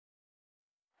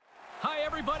Hi,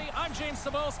 everybody. I'm James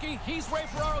Cebulski. He's Ray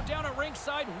Ferraro down at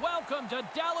ringside. Welcome to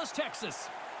Dallas, Texas.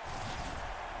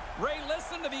 Ray,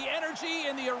 listen to the energy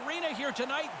in the arena here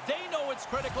tonight. They know it's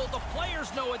critical. The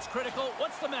players know it's critical.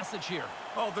 What's the message here?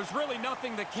 Oh, there's really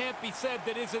nothing that can't be said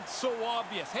that isn't so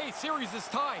obvious. Hey, series is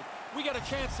tied. We got a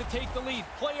chance to take the lead.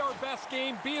 Play our best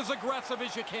game. Be as aggressive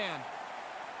as you can.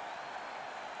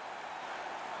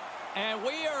 And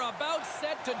we are about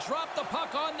set to drop the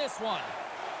puck on this one.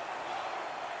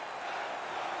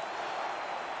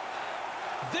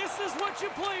 This is what you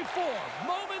play for.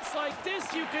 Moments like this,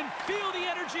 you can feel the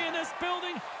energy in this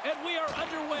building, and we are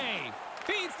underway.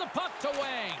 Feeds the puck to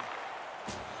Wang.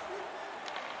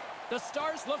 The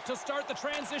Stars look to start the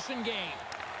transition game.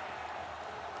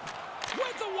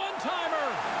 With the one-timer,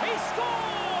 he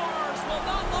scores! Well,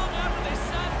 not long after they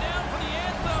sat down for the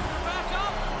anthem, we're back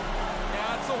up. Yeah,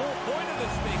 that's the whole point of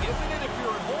this thing, isn't it? If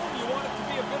you're at home, you want it to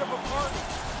be a bit of a party.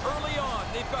 Early on,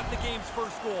 they've got the game's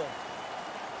first goal.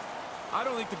 I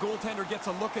don't think the goaltender gets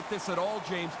a look at this at all,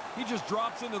 James. He just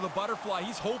drops into the butterfly.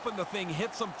 He's hoping the thing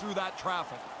hits him through that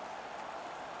traffic.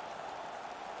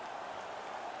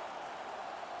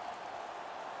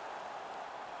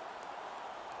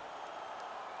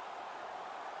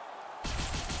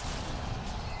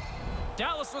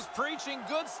 Dallas was preaching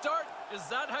good start. Is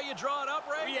that how you draw it up,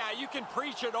 Ray? Yeah, you can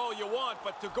preach it all you want,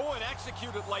 but to go and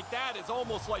execute it like that is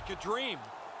almost like a dream.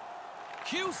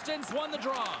 Houston's won the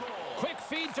draw. Quick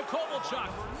feed to Kovalchuk.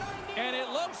 And it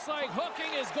looks like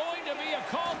hooking is going to be a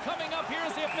call coming up here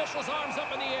as the official's arms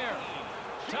up in the air.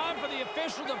 Time for the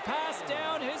official to pass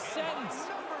down his sentence.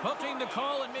 Hooking the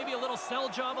call and maybe a little sell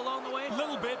job along the way? A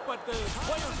little bit, but the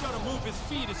player's got to move his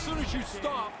feet. As soon as you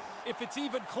stop, if it's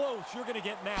even close, you're going to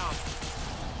get nabbed.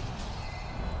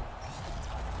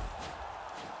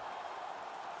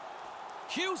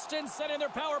 Houston sending their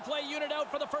power play unit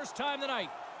out for the first time tonight.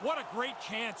 What a great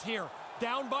chance here.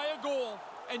 Down by a goal,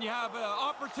 and you have an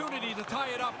opportunity to tie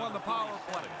it up on the power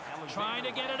play. Trying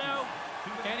to get it out,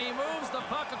 and he moves the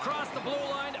puck across the blue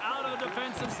line out of the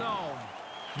defensive zone.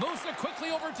 Moves it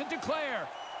quickly over to Declare.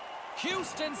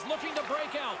 Houston's looking to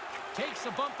break out. Takes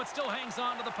a bump, but still hangs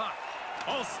on to the puck.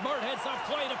 Oh, smart heads up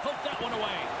play to poke that one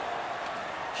away.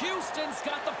 Houston's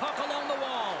got the puck along the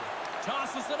wall.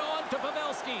 Tosses it on to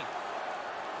Pavelski.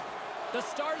 The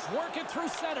Stars work it through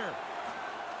center.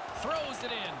 Throws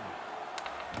it in.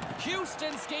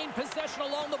 Houston's gained possession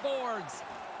along the boards.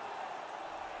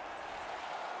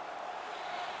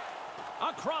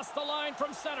 Across the line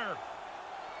from center.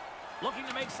 Looking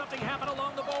to make something happen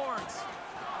along the boards.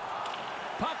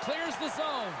 Puck clears the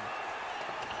zone.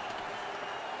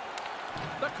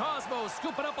 The Cosmos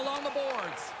scoop it up along the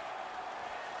boards.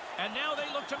 And now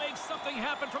they look to make something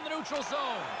happen from the neutral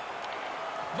zone.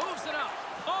 Moves it up.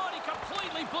 Oh, and he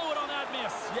completely blew it on that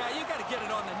miss. Yeah, you got to get it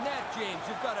on the net, James.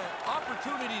 You've got an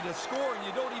opportunity to score, and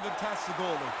you don't even test the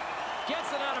goalie.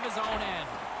 Gets it out of his own end.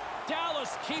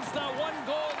 Dallas keeps the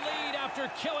one-goal lead after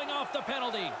killing off the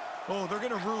penalty. Oh, they're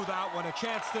going to rue that one. A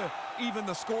chance to even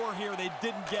the score here. They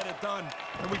didn't get it done,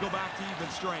 and we go back to even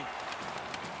strength.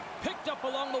 Picked up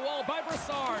along the wall by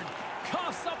Brassard.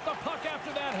 Coughs up the puck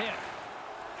after that hit.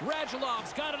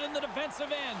 Radulov's got it in the defensive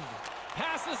end.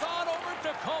 Passes on over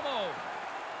to Como.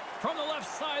 From the left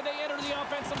side, they enter the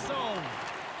offensive zone.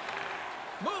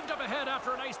 Moved up ahead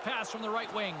after a nice pass from the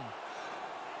right wing.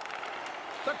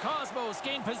 The Cosmos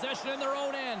gain possession in their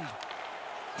own end.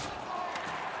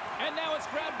 And now it's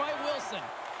grabbed by Wilson.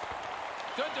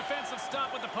 Good defensive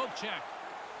stop with the poke check.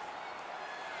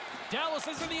 Dallas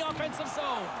is in the offensive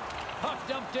zone. Puck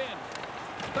dumped in.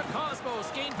 The Cosmos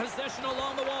gain possession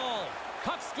along the wall.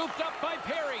 Puck scooped up by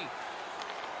Perry.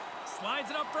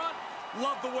 Slides it up front.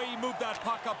 Love the way he moved that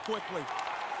puck up quickly.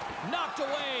 Knocked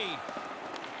away.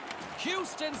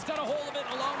 Houston's got a hold of it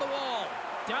along the wall.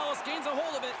 Dallas gains a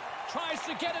hold of it. Tries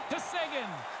to get it to Seguin.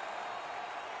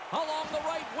 Along the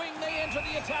right wing, they enter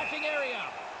the attacking area.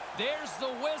 There's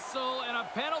the whistle, and a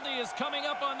penalty is coming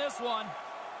up on this one.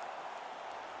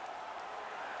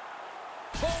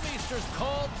 Bouwmeester's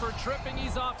called for tripping.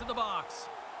 He's off to the box.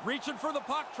 Reaching for the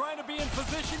puck, trying to be in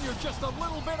position. You're just a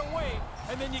little bit away,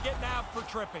 and then you get nabbed for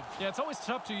tripping. Yeah, it's always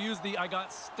tough to use the I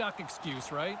got stuck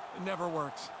excuse, right? It never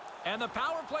works. And the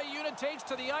power play unit takes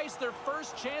to the ice their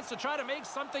first chance to try to make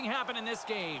something happen in this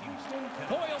game.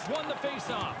 Boyle's won the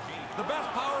faceoff. The best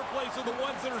power plays are the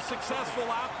ones that are successful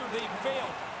after they've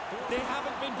failed. They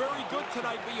haven't been very good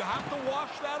tonight, but you have to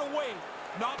wash that away,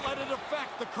 not let it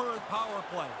affect the current power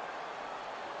play.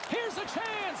 Here's a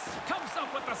chance. Comes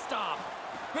up with the stop.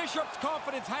 Bishop's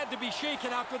confidence had to be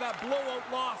shaken after that blowout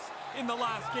loss in the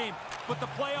last game. But the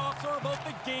playoffs are about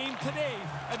the game today,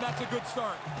 and that's a good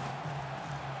start.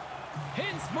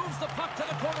 Hintz moves the puck to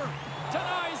the corner.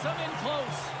 Denies him in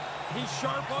close. He's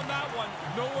sharp on that one.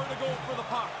 Nowhere to go for the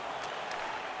puck.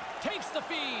 Takes the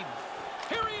feed.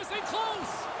 Here he is in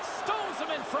close. Stones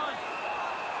him in front.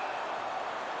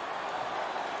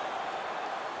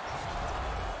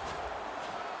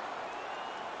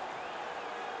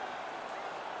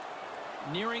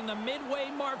 Nearing the midway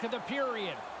mark of the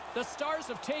period, the Stars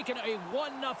have taken a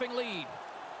 1-0 lead.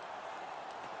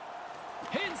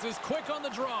 Hintz is quick on the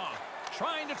draw,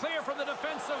 trying to clear from the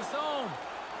defensive zone.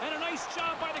 And a nice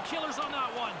job by the Killers on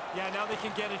that one. Yeah, now they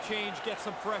can get a change, get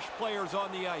some fresh players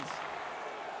on the ice.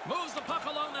 Moves the puck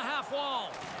along the half wall.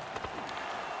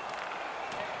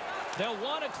 They'll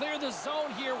want to clear the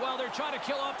zone here while they're trying to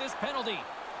kill off this penalty.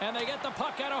 And they get the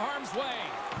puck out of harm's way.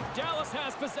 Dallas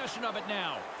has possession of it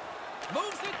now.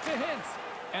 Moves it to Hintz.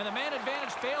 And the man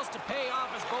advantage fails to pay off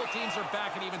as both teams are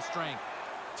back at even strength.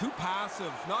 Too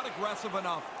passive, not aggressive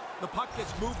enough. The puck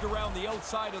gets moved around the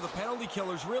outside of the penalty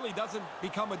killers. Really doesn't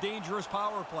become a dangerous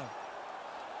power play.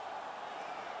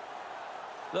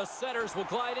 The setters will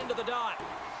glide into the dot.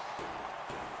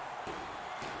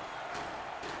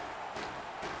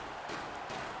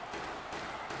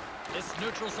 This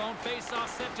neutral zone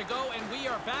face-off set to go, and we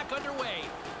are back underway.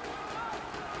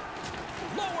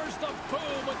 Lowers the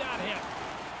boom with that hit.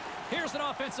 Here's an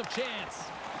offensive chance.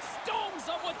 Stones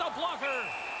him with the blocker.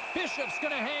 Bishop's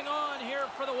going to hang on here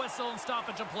for the whistle and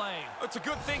stoppage of play. It's a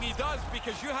good thing he does,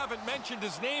 because you haven't mentioned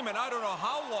his name and I don't know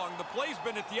how long. The play's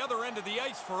been at the other end of the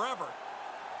ice forever.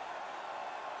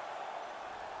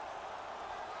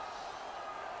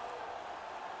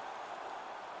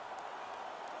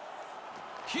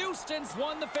 Houston's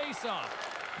won the faceoff.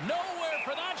 Nowhere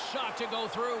for that shot to go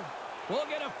through. We'll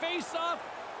get a faceoff,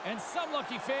 and some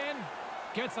lucky fan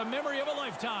gets a memory of a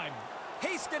lifetime.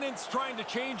 Haskinen's trying to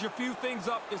change a few things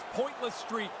up. This pointless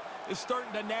streak is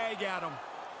starting to nag at him.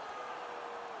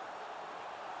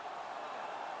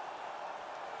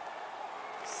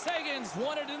 Sagan's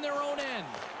won it in their own end.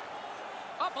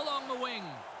 Up along the wing.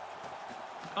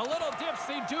 A little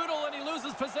dipsy doodle, and he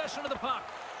loses possession of the puck.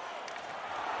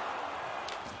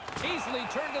 Easily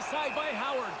turned aside by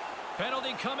Howard.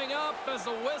 Penalty coming up as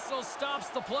the whistle stops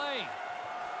the play.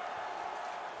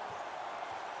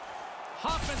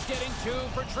 Hoffman's getting 2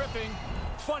 for tripping.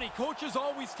 Funny, coaches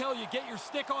always tell you, get your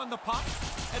stick on the puck,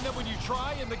 and then when you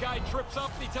try and the guy trips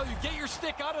up, they tell you, get your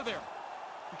stick out of there.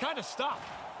 You kind of stop.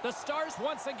 The Stars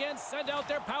once again send out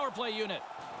their power play unit.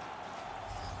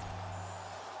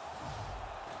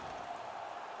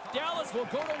 Dallas will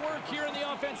go to work here in the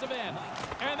offensive end.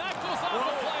 And that goes off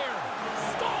the player.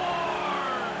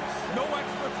 Scores! No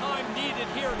extra time needed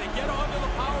here. They get onto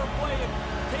the power play and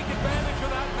take advantage of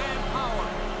that manpower.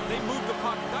 They move the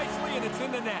puck nicely, and it's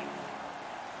in the net.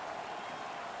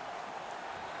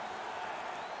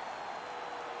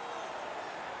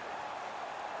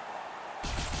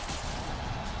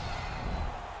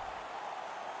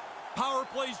 Power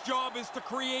play's job is to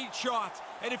create shots,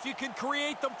 and if you can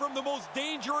create them from the most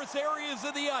dangerous areas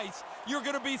of the ice, you're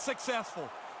going to be successful.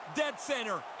 Dead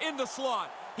center, in the slot.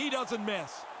 He doesn't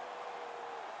miss.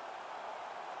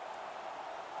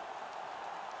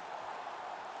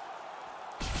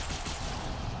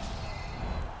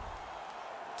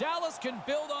 Dallas can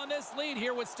build on this lead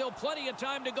here with still plenty of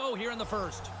time to go here in the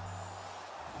first.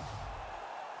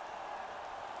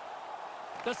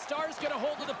 The Stars get a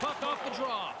hold of the puck off the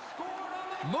draw.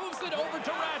 Moves it over to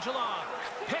Radulov.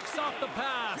 Picks off the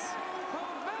pass.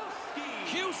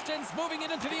 Houston's moving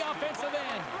it into the offensive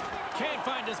end. Can't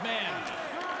find his man.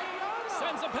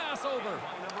 Sends a pass over.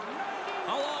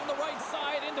 Along the right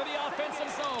side into the offensive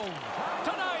zone.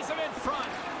 Denies him in front.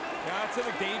 That's in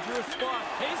a dangerous spot.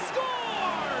 He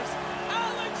scores!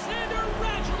 Alexander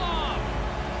Radulov!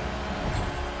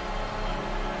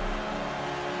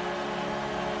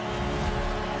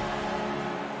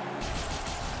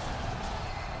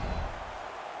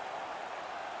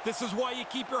 This is why you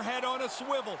keep your head on a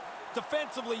swivel.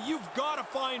 Defensively, you've got to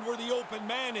find where the open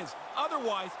man is.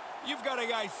 Otherwise, you've got a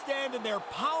guy standing there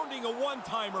pounding a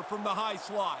one-timer from the high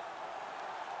slot.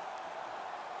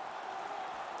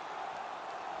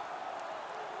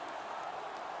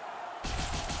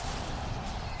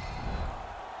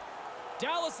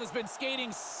 Dallas has been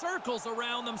skating circles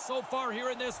around them so far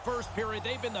here in this first period.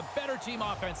 They've been the better team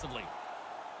offensively.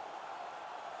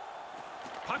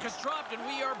 Puck is dropped, and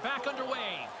we are back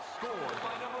underway.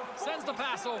 Sends the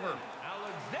pass over.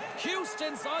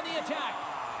 Houston's on the attack.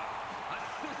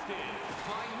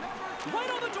 Right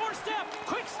on the doorstep.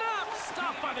 Quick snap.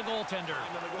 Stopped by the goaltender.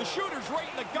 The shooter's right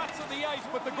in the guts of the ice,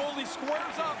 but the goalie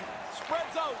squares up,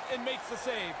 spreads out, and makes the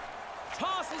save.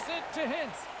 Tosses it to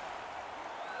Hintz.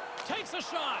 Takes a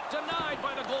shot. Denied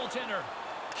by the goaltender.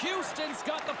 Houston's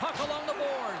got the puck along the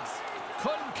boards.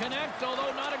 Couldn't connect,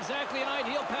 although not exactly an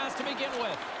ideal pass to begin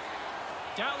with.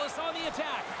 Dallas on the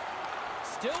attack.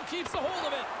 Still keeps a hold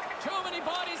of it. Too many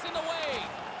bodies in the way.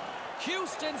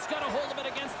 Houston's got a hold of it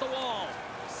against the wall.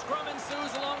 Scrum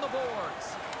ensues along the boards.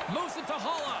 Moves it to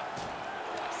Holla.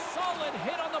 Solid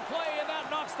hit on the play, and that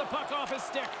knocks the puck off his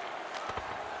stick.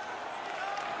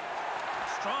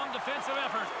 Strong defensive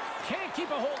effort. Can't keep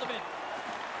a hold of it.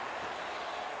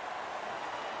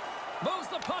 Moves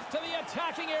the puck to the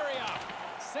attacking area.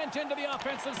 Sent into the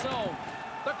offensive zone.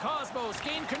 The Cosmos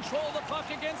gain control of the puck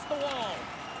against the wall.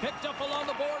 Picked up along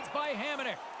the boards by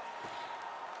Hamonic.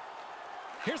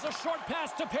 Here's a short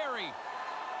pass to Perry.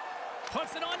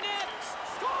 Puts it on net.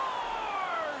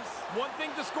 Scores! One thing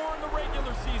to score in the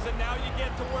regular season. Now you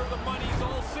get to where the money's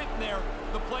all sitting there.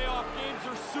 The playoff games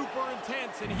are super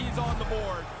intense, and he's on the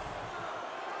board.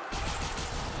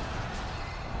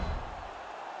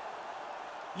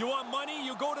 You want money,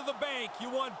 you go to the bank. You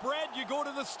want bread, you go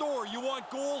to the store. You want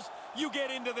goals, you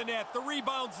get into the net. The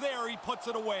rebound's there, he puts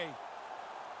it away.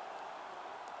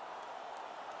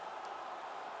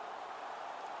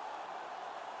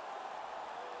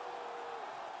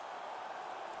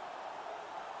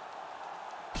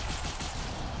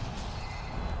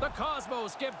 The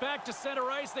Cosmos get back to center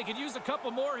ice. They could use a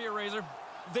couple more here, Razor.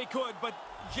 They could, but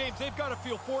James, they've got to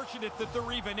feel fortunate that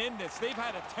they're even in this. They've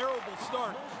had a terrible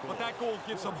start, but that goal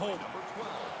gives them hope.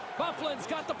 Bufflin's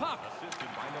got the puck.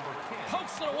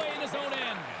 Pokes it away in his own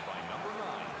end.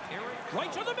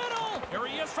 Right to the middle. Here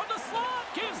he is from the slot.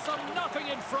 Gives them nothing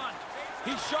in front.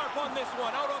 He's sharp on this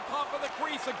one. Out on top of the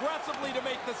crease aggressively to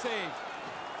make the save.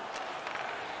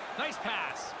 Nice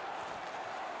pass.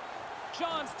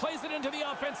 Johns plays it into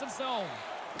the offensive zone.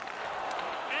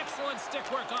 Excellent stick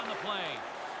work on the play.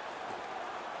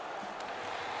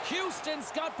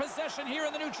 Houston's got possession here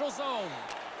in the neutral zone.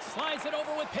 Slides it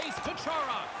over with pace to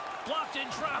Chara. Blocked in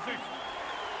traffic.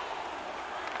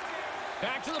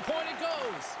 Back to the point it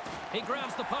goes. He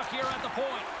grabs the puck here at the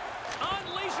point.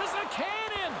 Unleashes a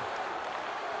cannon.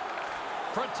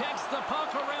 Protects the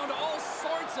puck around all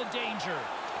sorts of danger.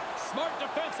 Smart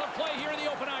defensive play here in the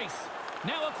open ice.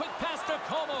 Now a quick pass to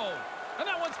Como. And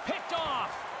that one's picked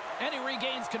off. And he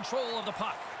regains control of the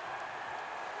puck.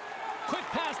 Quick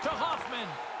pass to Hoffman.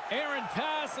 Errant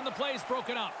pass, and the play's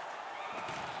broken up.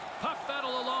 Puck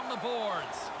battle along the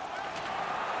boards.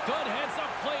 Good heads-up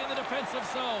play in the defensive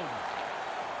zone.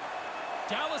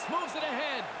 Dallas moves it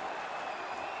ahead.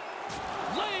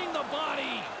 Laying the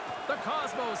body. The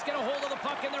Cosmos get a hold of the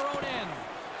puck in their own end.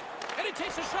 And he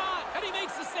takes a shot, and he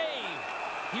makes the save.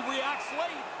 He reacts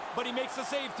late, but he makes the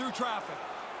save through traffic.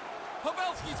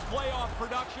 Pavelski's playoff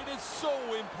production is so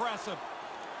impressive.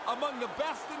 Among the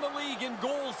best in the league in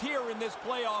goals here in this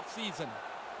playoff season.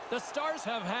 The Stars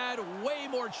have had way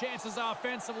more chances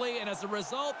offensively, and as a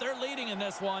result, they're leading in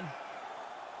this one.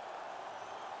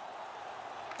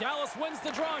 Dallas wins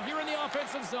the draw here in the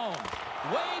offensive zone.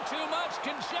 Way too much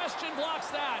congestion blocks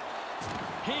that.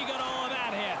 He got all of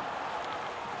that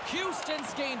hit.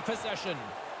 Houston's gained possession.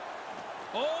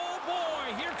 Oh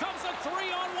boy, here comes a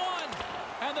 3-on-1.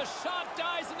 And the shot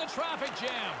dies in the traffic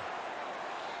jam.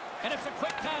 And it's a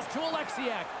quick pass to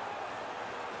Alexiak.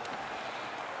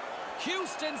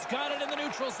 Houston's got it in the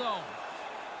neutral zone.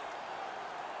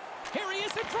 Here he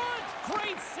is in front.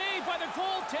 Great save by the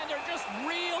goaltender. Just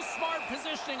real smart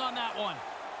positioning on that one.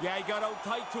 Yeah, he got out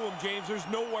tight to him, James. There's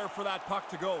nowhere for that puck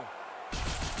to go.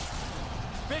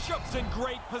 Bishop's in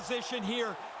great position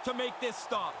here to make this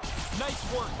stop.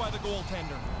 Nice work by the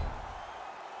goaltender.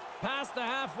 Past the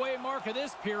halfway mark of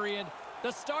this period,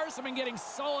 the Stars have been getting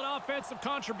solid offensive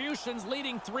contributions,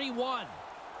 leading 3-1.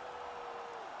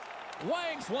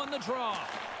 Wang's won the draw.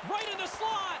 Right in the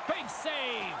slot. Big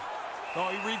save. Oh,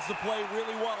 he reads the play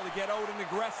really well to get out and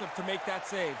aggressive to make that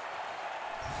save.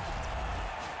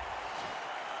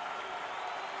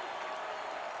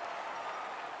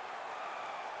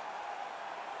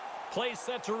 Play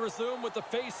set to resume with the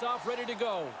face-off ready to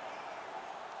go.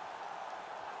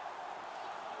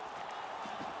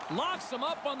 Locks them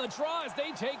up on the draw as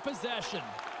they take possession.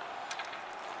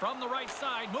 From the right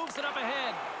side, moves it up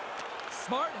ahead.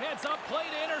 Smart heads up play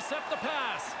to intercept the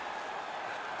pass.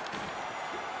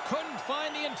 Couldn't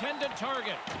find the intended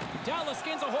target. Dallas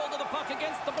gains a hold of the puck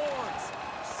against the boards.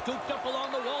 Scooped up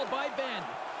along the wall by Ben.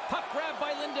 Puck grabbed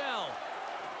by Lindell.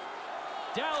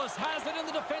 Dallas has it in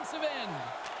the defensive end.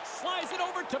 Slides it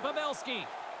over to Pavelski.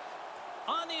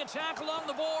 On the attack along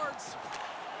the boards.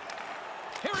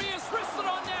 Here he is, wristed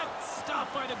on net.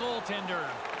 Stopped by the goaltender.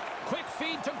 Quick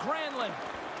feed to Granlund.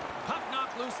 Puck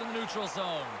knocked loose in the neutral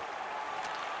zone.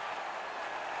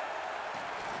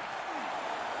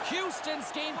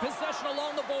 Houston's gained possession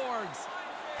along the boards.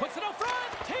 Puts it up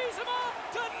front, tees him up,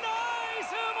 denies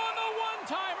him on the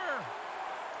one-timer.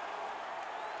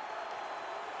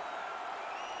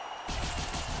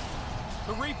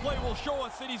 The replay will show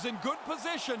us that he's in good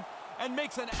position and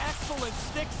makes an excellent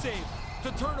stick save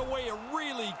to turn away a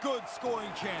really good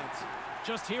scoring chance.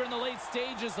 Just here in the late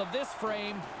stages of this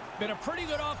frame, been a pretty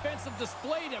good offensive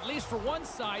display, at least for one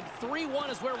side. 3-1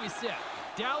 is where we sit.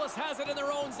 Dallas has it in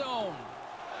their own zone.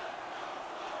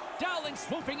 Dowling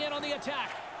swooping in on the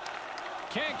attack.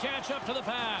 Can't catch up to the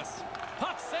pass.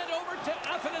 Puck sent over to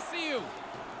Athanasiou.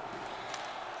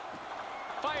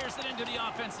 Fires it into the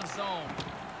offensive zone.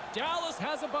 Dallas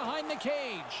has it behind the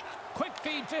cage. Quick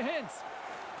feed to Hintz.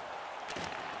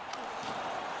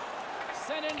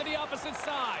 Sent into the opposite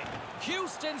side.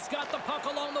 Houston's got the puck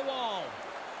along the wall.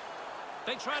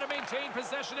 They try to maintain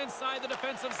possession inside the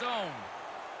defensive zone.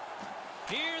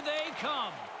 Here they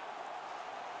come.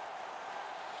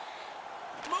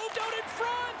 Moved out in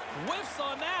front. Whiffs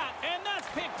on that, and that's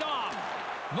picked off.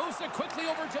 Moves it quickly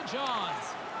over to Johns.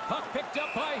 Puck picked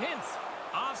up by Hintz.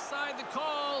 Offside the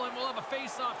call, and we'll have a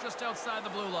face-off just outside the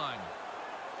blue line.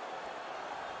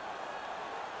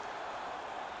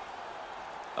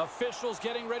 Officials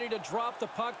getting ready to drop the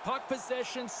puck. Puck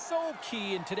possession so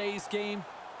key in today's game.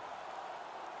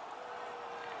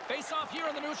 Face-off here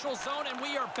in the neutral zone, and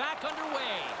we are back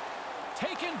underway.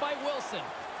 Taken by Wilson.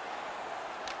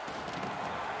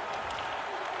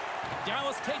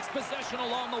 Dallas takes possession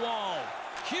along the wall.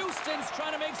 Houston's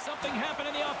trying to make something happen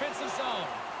in the offensive zone.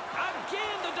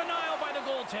 Again, the denial by the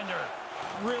goaltender.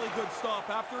 Really good stop.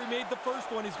 After he made the first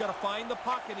one, he's got to find the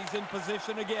puck, and he's in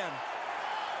position again.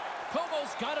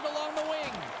 Kobo's got it along the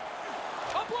wing.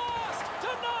 A blast!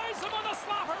 Denies him on the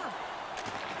slapper.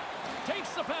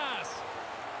 Takes the pass.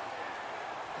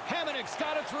 Hamonic's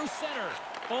got it through center.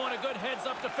 Oh, and a good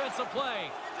heads-up defensive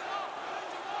play.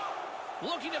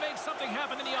 Looking to make something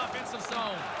happen in the offensive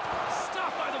zone.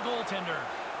 Stopped by the goaltender.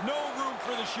 No room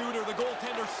for the shooter. The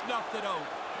goaltender snuffed it out.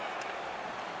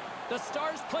 The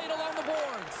Stars played along the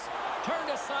boards. Turned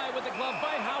aside with the glove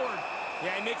by Howard.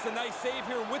 Yeah, he makes a nice save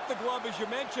here with the glove, as you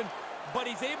mentioned, but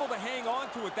he's able to hang on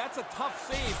to it. That's a tough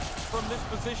save from this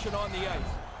position on the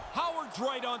ice. Howard's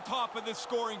right on top of this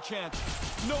scoring chance.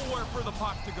 Nowhere for the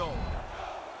puck to go.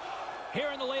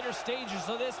 Here in the later stages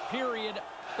of this period,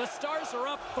 the Stars are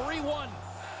up 3-1.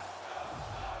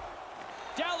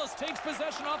 Dallas takes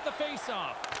possession off the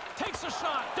faceoff. Takes a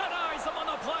shot, denies him on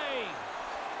the play.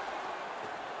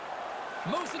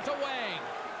 Moves it to Wang.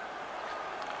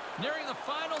 Nearing the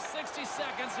final 60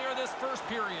 seconds here of this first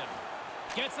period.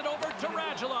 Gets it over to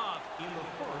Radulov. In the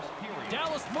first period.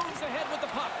 Dallas moves ahead with the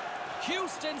puck.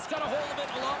 Houston's got a hold of it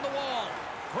along the wall.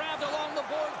 Grabbed along the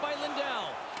boards by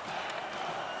Lindell.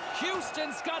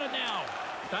 Houston's got it now.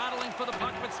 Battling for the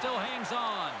puck, but still hangs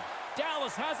on.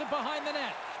 Dallas has it behind the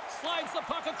net. Slides the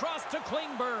puck across to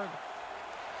Klingberg.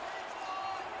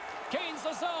 Gains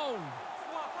the zone.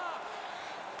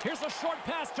 Here's a short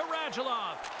pass to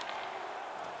Radulov.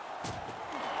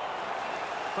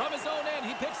 From his own end,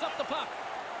 he picks up the puck.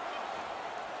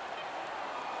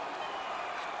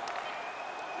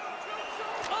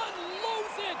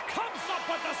 Unloads it. Comes up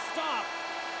with the stop.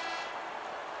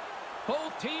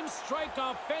 Both teams strike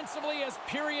offensively as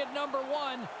period number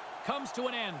 1 comes to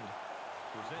an end.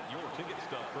 Present your ticket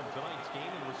stub from tonight's game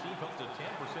and receive up to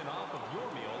 10% off of your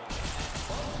meal at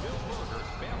Bunsville Burgers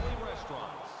Family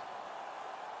Restaurants.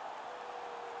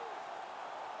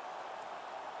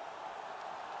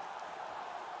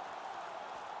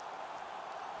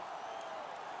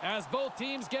 As both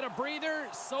teams get a breather,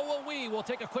 so will we. We'll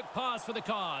take a quick pause for the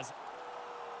cause.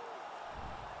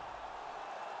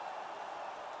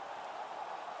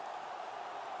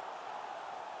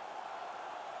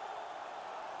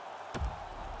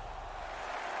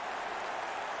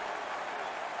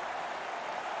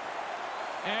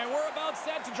 And we're about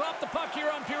set to drop the puck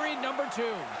here on period number 2.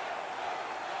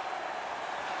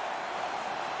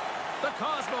 The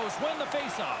Cosmos win the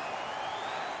faceoff.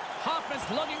 Hoffman's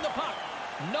lugging the puck.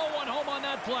 No one home on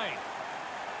that play.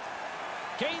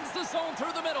 Gains the zone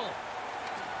through the middle.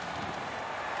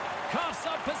 Coughs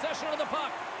up possession of the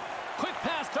puck. Quick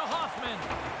pass to Hoffman.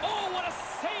 Oh, what a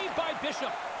save by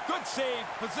Bishop. Good save.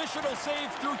 Positional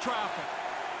save through traffic.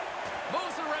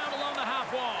 Moves it around along the half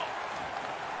wall.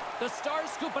 The Stars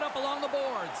scoop it up along the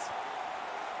boards.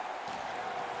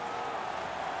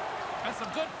 And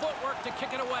some good footwork to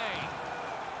kick it away.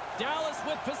 Dallas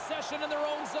with possession in their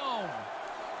own zone.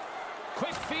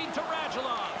 Quick feed to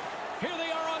Radulov. Here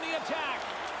they are on the attack.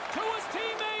 To his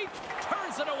teammate.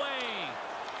 Turns it away.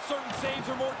 Certain saves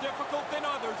are more difficult than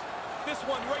others. This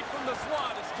one right from the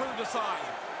slot is turned aside.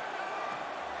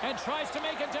 And tries to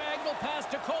make a diagonal pass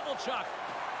to Kovalchuk.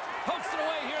 Pokes it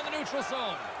away here in the neutral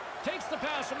zone. Takes the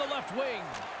pass from the left wing.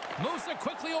 Moves it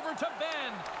quickly over to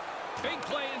Ben. Big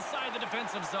play inside the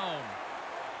defensive zone.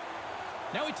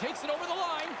 Now he takes it over the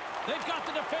line. They've got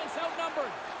the defense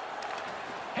outnumbered.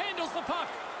 Handles the puck.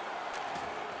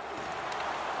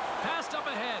 Passed up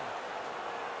ahead.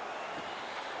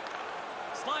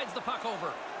 Slides the puck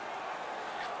over.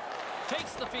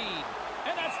 Takes the feed.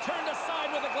 And that's turned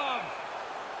aside with a glove.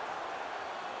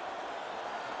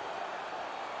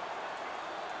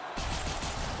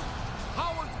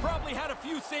 Howard's probably had a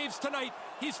few saves tonight.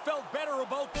 He's felt better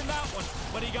about than that one,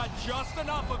 but he got just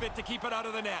enough of it to keep it out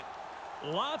of the net.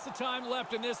 Lots of time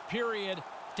left in this period.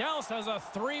 Dallas has a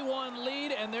 3-1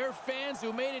 lead, and their fans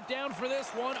who made it down for this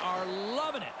one are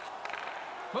loving it.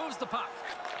 Moves the puck.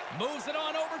 Moves it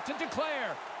on over to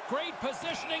Duclair. Great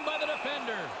positioning by the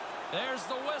defender. There's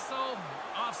the whistle.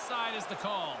 Offside is the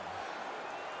call.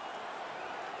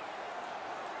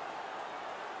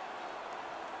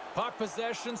 Puck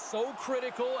possession so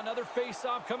critical. Another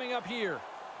face-off coming up here.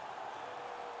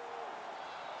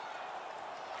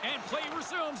 And play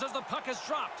resumes as the puck is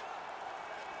dropped.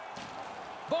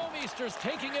 Bouwmeester's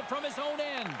taking it from his own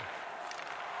end.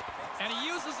 And he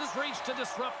uses his reach to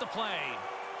disrupt the play.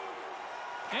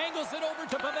 Angles it over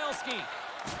to Pavelski.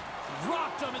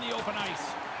 Rocked him in the open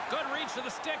ice. Good reach to the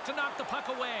stick to knock the puck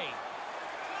away.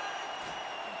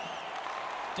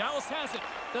 Dallas has it.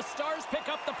 The Stars pick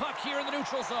up the puck here in the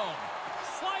neutral zone.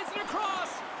 Slides it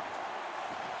across.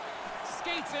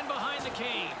 Skates in behind the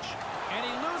cage. And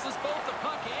he loses both the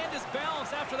puck and his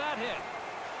balance after that hit.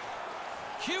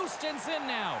 Houston's in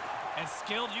now. And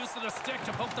skilled use of the stick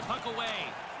to poke the puck away.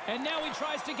 And now he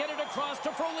tries to get it across to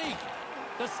Frolik.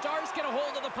 The Stars get a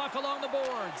hold of the puck along the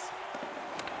boards.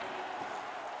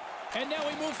 And now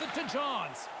he moves it to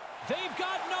Johns. They've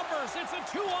got numbers. It's a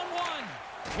 2-on-1.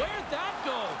 Where'd that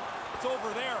go? It's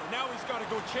over there. Now he's got to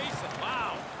go chase it.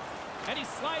 Wow. And he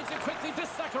slides it quickly to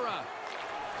Sekera.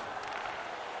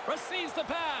 Receives the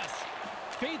pass.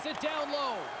 Feeds it down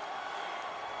low.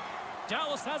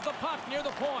 Dallas has the puck near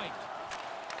the point.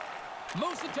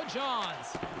 Moves it to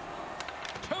Johns.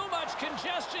 Too much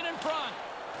congestion in front.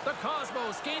 The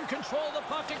Cosmos gain control of the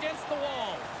puck against the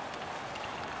wall.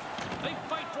 They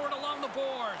fight for it along the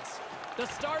boards. The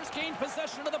Stars gain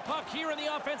possession of the puck here in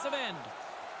the offensive end.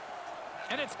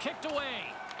 And it's kicked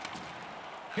away.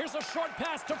 Here's a short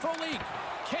pass to Frolik.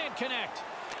 Can't connect.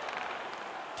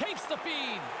 Takes the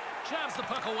feed. Jabs the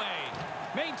puck away.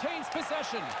 Maintains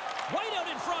possession. Right out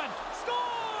in front.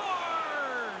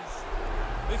 Scores!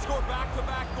 They score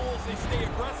back-to-back goals. They stay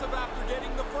aggressive after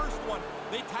getting the first one.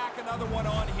 They tack another one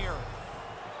on here.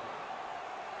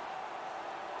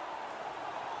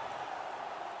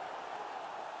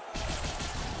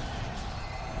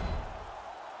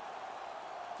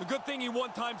 The good thing he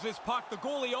one-times this puck. The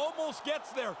goalie almost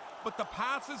gets there, but the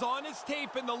pass is on his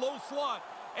tape in the low slot,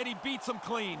 and he beats him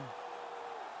clean.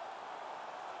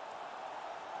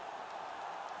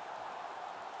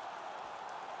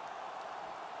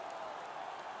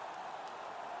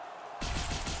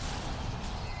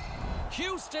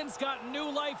 Houston's got new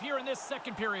life here in this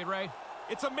second period, Ray.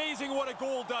 It's amazing what a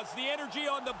goal does. The energy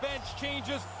on the bench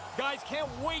changes. Guys can't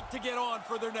wait to get on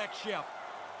for their next shift.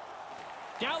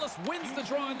 Dallas wins the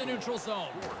draw in the neutral zone.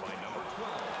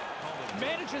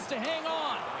 Manages to hang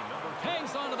on.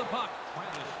 Hangs onto the puck.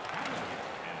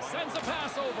 Sends a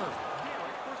pass over.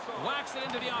 Whacks it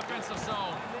into the offensive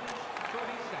zone.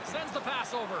 Sends the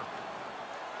pass over.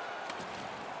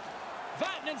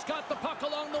 Vatanen's got the puck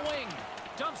along the wing.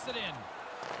 Dumps it in.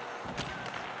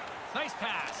 Nice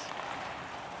pass.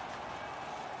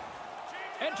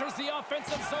 Enters the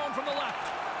offensive zone from the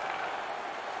left.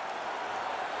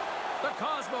 The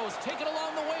Cosmos take it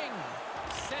along the wing.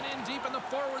 Sent in deep, and the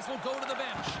forwards will go to the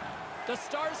bench. The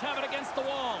Stars have it against the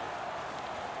wall.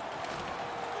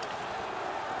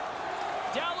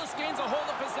 Dallas gains a hold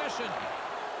of possession.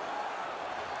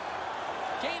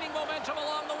 Gaining momentum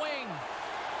along the wing.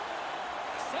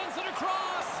 Sends it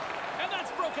across, and that's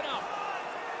broken up.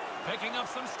 Picking up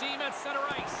some steam at center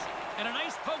ice. And a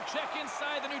nice poke check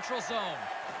inside the neutral zone.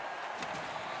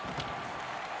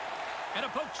 And a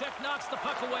poke check knocks the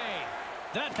puck away.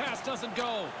 That pass doesn't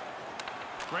go.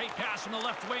 Great pass from the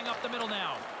left wing up the middle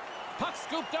now. Puck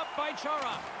scooped up by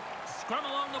Chara. Scrum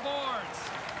along the boards.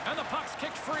 And the puck's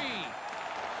kicked free.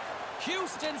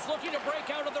 Houston's looking to break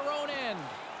out of their own end.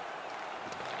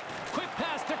 Quick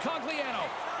pass to Cogliano.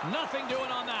 Nothing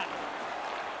doing on that.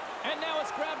 And now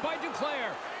it's grabbed by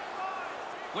Duclair.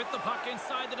 With the puck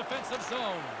inside the defensive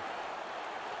zone.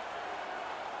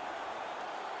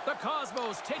 The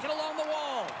Cosmos take it along the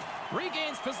wall.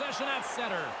 Regains possession at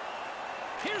center.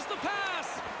 Here's the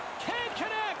pass. Can't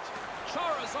connect.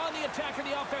 Chara's on the attack in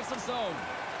the offensive zone.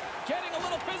 Getting a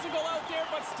little physical out there,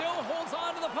 but still holds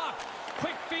on to the puck.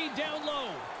 Quick feed down low.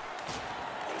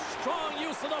 Strong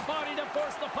use of the body to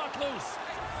force the puck loose.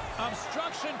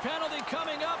 Obstruction penalty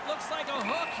coming up. Looks like a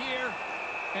hook here.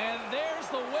 And there's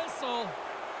the whistle.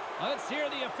 Let's hear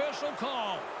the official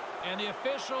call. And the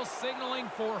official signaling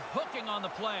for hooking on the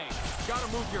play. Got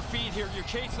to move your feet here. You're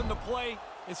chasing the play.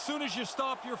 As soon as you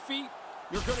stop your feet,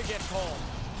 you're going to get called.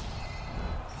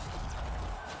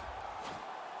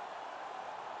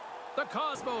 The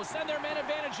Cosmos send their man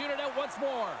advantage unit out once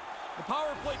more. The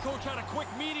power play coach had a quick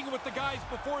meeting with the guys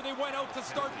before they went out to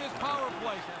start this power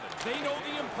play. They know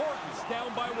the importance,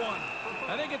 down by 1.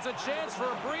 I think it's a chance for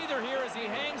a breather here as he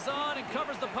hangs on and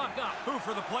covers the puck up. Who,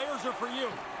 for the players or for you?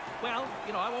 Well,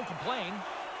 you know, I won't complain.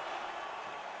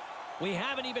 We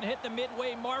haven't even hit the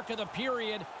midway mark of the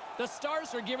period. The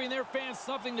Stars are giving their fans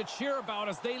something to cheer about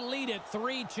as they lead it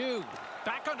 3-2.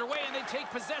 Back underway, and they take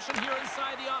possession here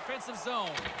inside the offensive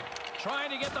zone. Trying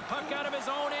to get the puck out of his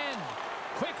own end.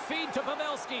 Quick feed to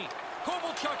Pavelski.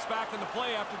 Kovalchuk's back in the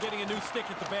play after getting a new stick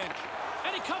at the bench.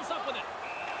 And he comes up with it.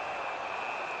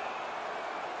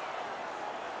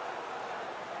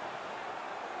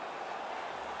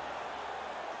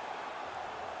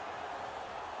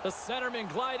 The centermen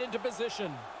glide into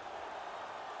position.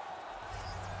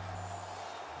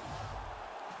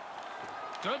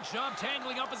 Good job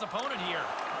tangling up his opponent here.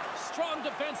 Strong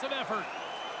defensive effort.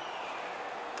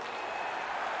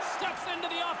 Steps into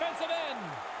the offensive end.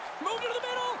 Moved into the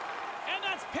middle. And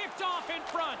that's picked off in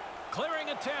front. Clearing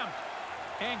attempt.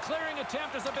 And clearing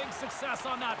attempt is a big success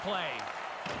on that play.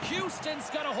 Houston's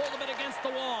got a hold of it against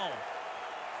the wall.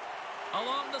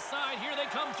 Along the side, here they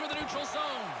come through the neutral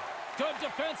zone. Good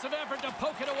defensive effort to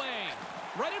poke it away.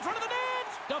 Right in front of the net.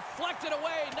 Deflected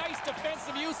away. Nice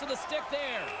defensive use of the stick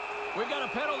there. We've got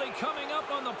a penalty coming up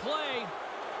on the play.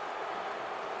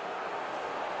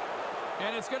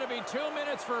 And it's going to be 2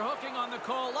 minutes for hooking on the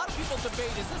call. A lot of people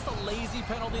debate, is this a lazy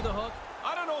penalty, the hook?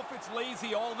 I don't know if it's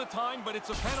lazy all the time, but it's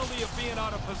a penalty of being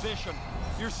out of position.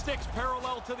 Your stick's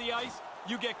parallel to the ice,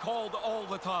 you get called all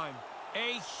the time.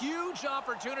 A huge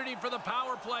opportunity for the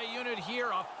power play unit here.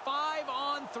 A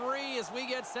 5-on-3 as we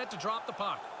get set to drop the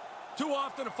puck. Too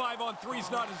often a 5-on-3 is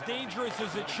not as dangerous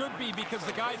as it should be because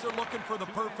the guys are looking for the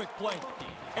perfect play.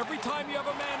 Every time you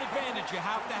have a man advantage, you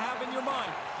have to have in your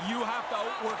mind, you have to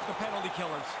outwork the penalty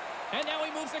killers. And now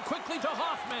he moves it quickly to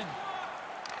Hoffman.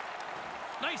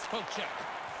 Nice poke check.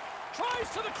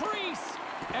 Drives to the crease.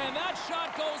 And that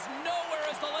shot goes nowhere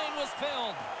as the lane was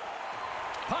filled.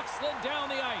 Puck slid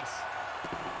down the ice.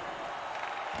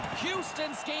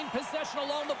 Houston's gained possession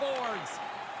along the boards.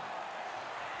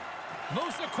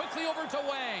 Moves it quickly over to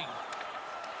Wang.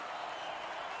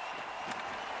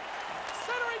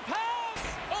 Centering pass!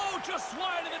 Oh, just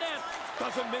wide of the net.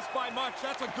 Doesn't miss by much.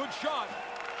 That's a good shot.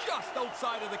 Just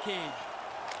outside of the cage.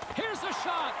 Here's a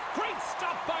shot. Great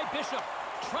stop by Bishop.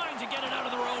 Trying to get it out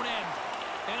of their own end.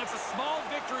 And it's a small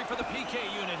victory for the PK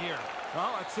unit here.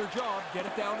 Well, that's their job. Get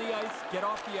it down the ice, get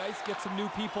off the ice, get some new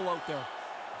people out there.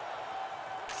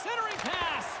 Centering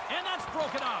pass, and that's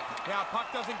broken up. Yeah,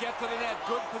 puck doesn't get to the net.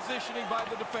 Good positioning by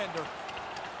the defender.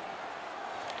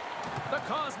 The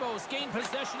Cosmos gain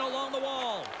possession along the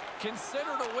wall.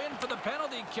 Considered a win for the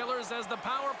penalty killers as the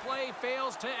power play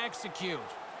fails to execute.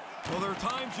 Well, there are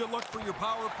times you look for your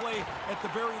power play at the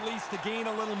very least to gain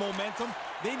a little momentum.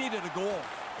 They needed a goal.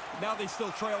 Now they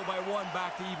still trail by 1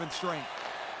 back to even strength.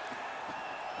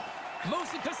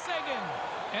 Moves it to Seguin,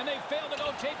 and they fail to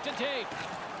go tape to tape.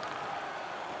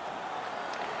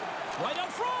 Right up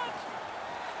front.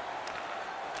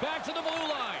 Back to the blue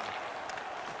line.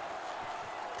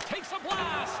 Takes a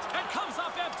blast and comes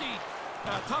up empty.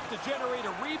 Tough to generate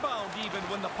a rebound even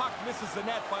when the puck misses the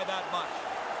net by that much.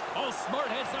 Oh, smart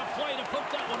heads up play to put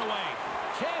that one away.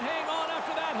 Can't hang on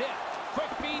after that hit. Quick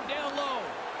feed down low.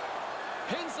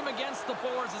 Pins them against the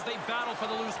boards as they battle for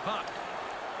the loose puck.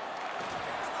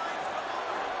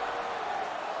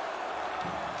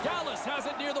 Dallas has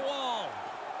it near the wall.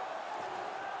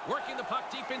 Working the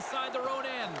puck deep inside their own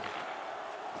end.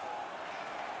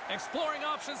 Exploring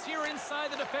options here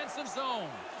inside the defensive zone.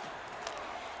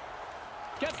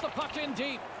 Gets the puck in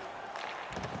deep.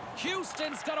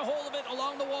 Houston's got a hold of it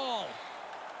along the wall.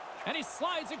 And he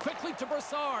slides it quickly to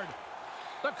Brassard.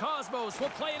 The Cosmos will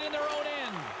play it in their own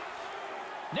end.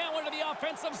 Now into the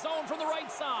offensive zone from the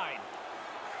right side.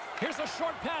 Here's a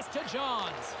short pass to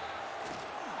Johns.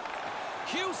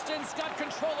 Houston's got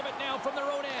control of it now from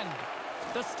their own end.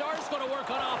 The Stars going to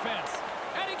work on offense.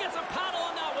 And he gets a paddle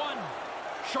on that one.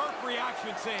 Sharp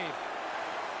reaction save.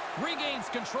 Regains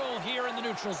control here in the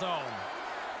neutral zone.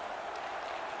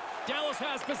 Dallas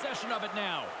has possession of it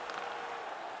now.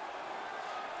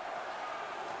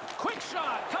 Quick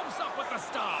shot, comes up with the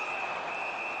stop.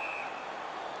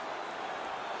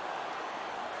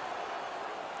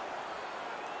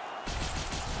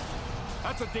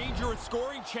 That's a dangerous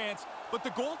scoring chance, but the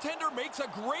goaltender makes a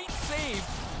great save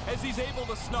as he's able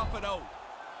to snuff it out.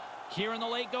 Here in the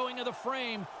late going of the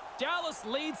frame, Dallas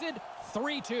leads it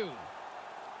 3-2.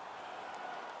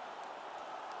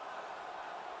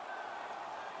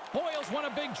 Boyles won a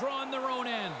big draw on their own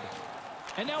end.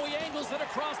 And now he angles it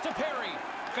across to Perry.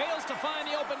 Fails to find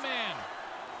the open man.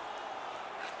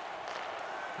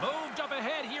 Moved up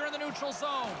ahead here in the neutral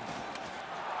zone.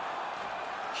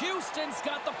 Houston's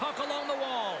got the puck along the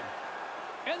wall.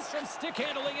 Enstrom stick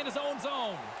handling in his own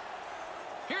zone.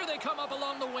 Here they come up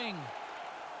along the wing.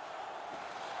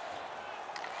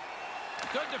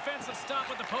 Good defensive stop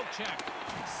with the poke check.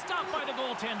 Stopped by the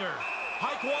goaltender.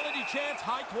 High quality chance,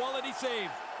 high quality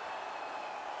save.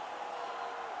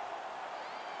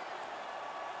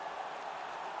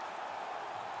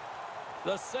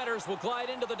 The setters will glide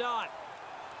into the dot.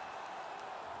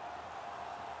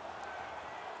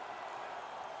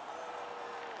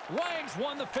 Wang's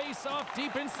won the face-off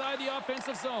deep inside the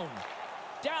offensive zone.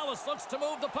 Dallas looks to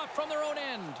move the puck from their own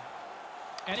end.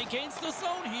 And he gains the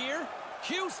zone here.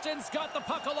 Houston's got the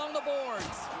puck along the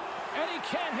boards. And he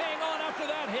can't hang on after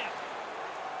that hit.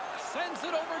 Sends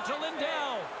it over to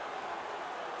Lindell.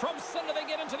 From center they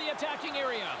get into the attacking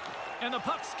area. And the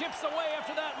puck skips away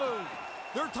after that move.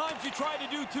 There are times you try to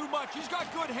do too much. He's got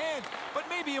good hands, but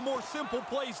maybe a more simple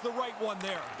play's the right one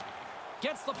there.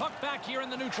 Gets the puck back here in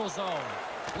the neutral zone.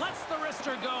 Lets the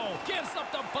wrister go. Gives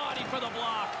up the body for the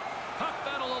block. Puck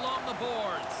battle along the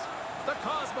boards. The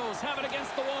Cosmos have it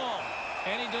against the wall.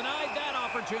 And he denied that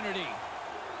opportunity.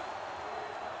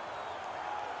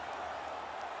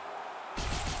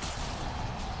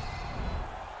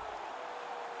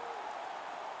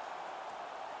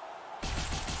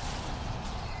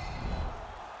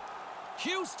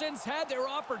 Houston's had their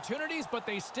opportunities, but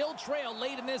they still trail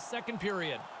late in this second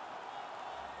period.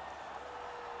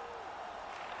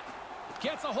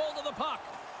 Gets a hold of the puck.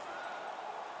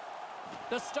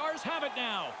 The Stars have it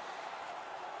now.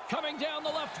 Coming down the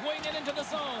left wing and into the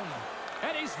zone.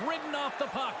 And he's ridden off the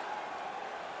puck.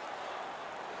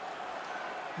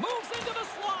 Moves into the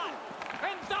slot.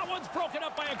 And that one's broken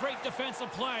up by a great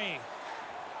defensive play.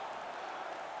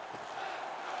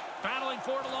 Battling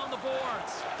for it along the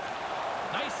boards.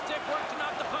 Nice stick work to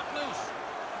knock the puck loose.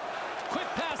 Quick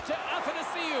pass to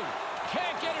Athanasiou.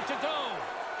 Can't get it to go.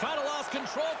 Kind of lost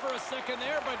control for a second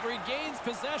there, but regains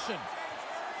possession.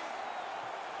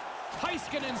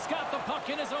 Heiskanen's got the puck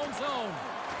in his own zone.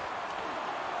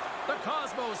 The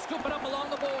Cosmos scoop it up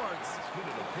along the boards.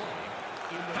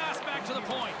 Pass back to the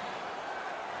point.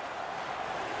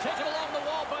 Taken along the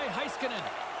wall by Heiskanen.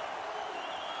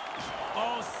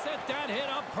 Oh, set that hit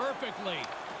up perfectly.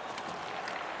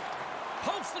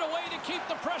 Pokes it away to keep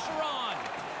the pressure on.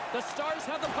 The Stars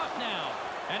have the puck now.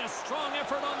 And a strong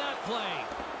effort on that play.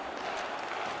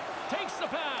 Takes the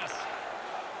pass.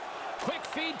 Quick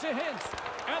feed to Hintz.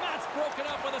 And that's broken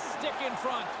up with a stick in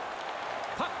front.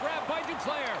 Puck grab by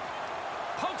Duclair.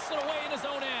 Pokes it away in his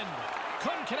own end.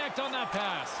 Couldn't connect on that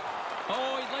pass.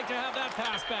 Oh, he'd like to have that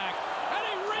pass back. And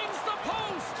he rings the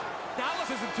post. Dallas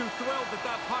isn't too thrilled that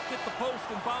that puck hit the post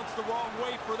and bounced the wrong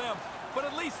way for them. But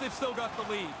at least they've still got the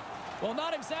lead. Well,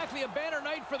 not exactly a banner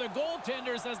night for the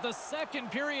goaltenders as the second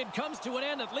period comes to an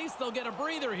end. At least they'll get a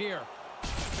breather here.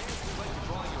 Fans, we'd like to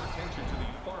draw your attention to the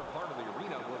far part of the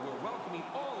arena where we're welcoming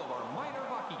all of our minor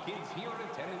hockey kids here in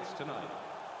attendance tonight.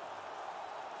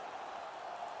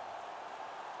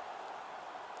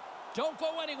 Don't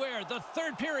go anywhere. The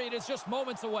third period is just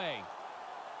moments away.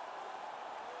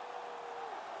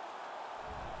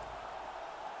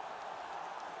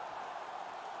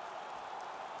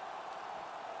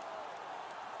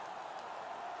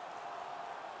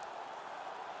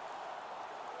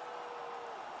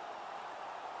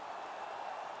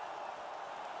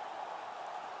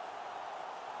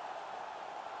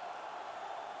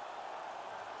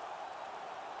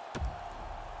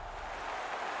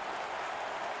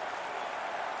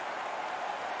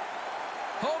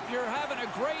 Hope you're having a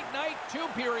great night. 2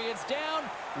 periods down,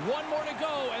 1 more to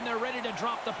go, and they're ready to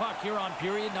drop the puck here on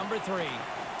period number 3.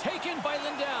 Taken by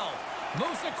Lindell.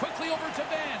 Moves it quickly over to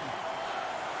Ben.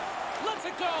 Lets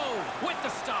it go with the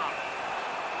stop.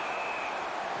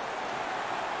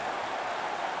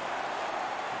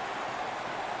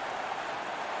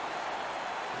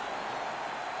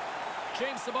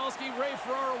 James Cybulski, Ray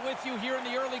Ferraro with you here in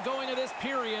the early going of this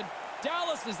period.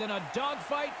 Dallas is in a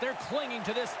dogfight. They're clinging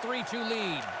to this 3-2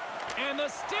 lead. And the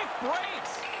stick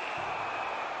breaks.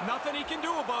 Nothing he can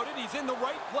do about it. He's in the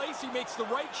right place. He makes the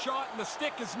right shot, and the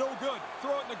stick is no good.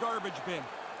 Throw it in the garbage bin.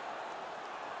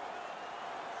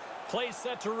 Play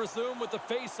set to resume with the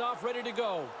face-off ready to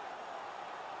go.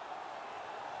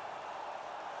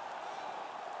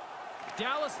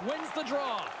 Dallas wins the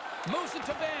draw. Moves it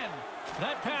to Ben.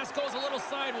 That pass goes a little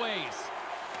sideways.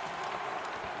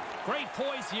 Great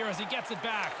poise here as he gets it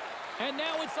back. And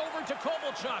now it's over to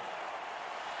Kovalchuk.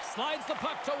 Slides the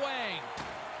puck to Wang.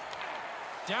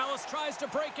 Dallas tries to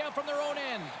break out from their own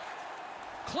end.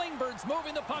 Klingberg's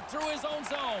moving the puck through his own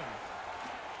zone.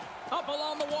 Up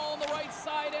along the wall on the right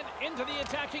side and into the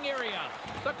attacking area.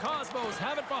 The Cosmos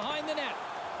have it behind the net.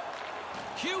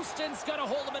 Houston's got a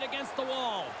hold of it against the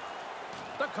wall.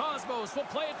 The Cosmos will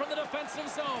play it from the defensive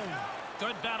zone.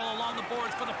 Good battle along the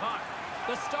boards for the puck.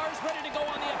 The Stars ready to go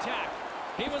on the attack.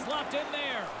 He was left in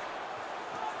there.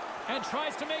 And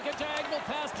tries to make a diagonal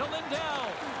pass to Lindell.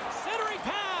 Centering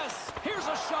pass. Here's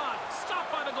a shot.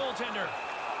 Stopped by the goaltender.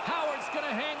 Howard's going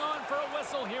to hang on for a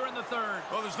whistle here in the third.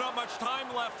 Well, there's not much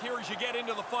time left here as you get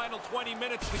into the final 20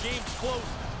 minutes. The game's close.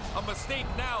 A mistake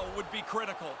now would be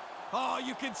critical. Oh,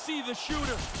 you can see the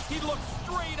shooter. He looked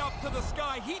straight up to the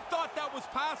sky. He thought that was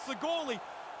past the goalie,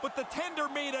 but the tender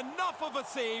made enough of a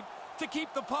save to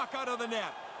keep the puck out of the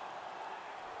net.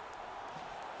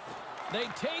 They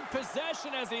take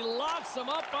possession as he locks them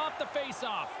up off the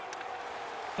faceoff.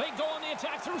 They go on the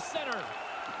attack through center.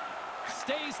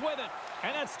 Stays with it,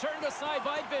 and that's turned aside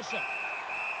by Bishop.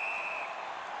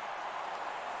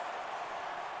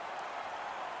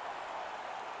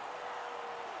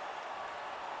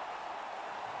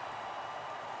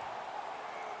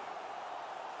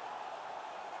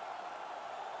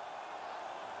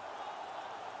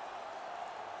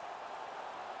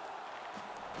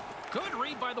 Good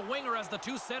read by the winger as the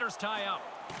two setters tie up.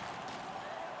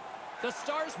 The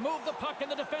Stars move the puck in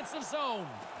the defensive zone.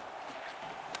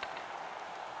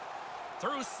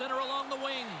 Through center along the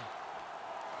wing.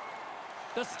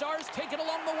 The Stars take it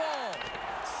along the wall.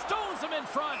 Stones him in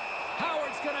front.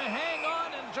 Howard's going to hang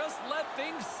on and just let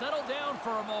things settle down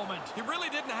for a moment. He really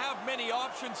didn't have many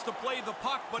options to play the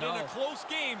puck, but in a close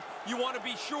game, you want to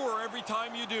be sure every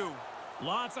time you do.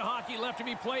 Lots of hockey left to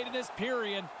be played in this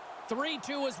period.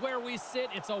 3-2 is where we sit.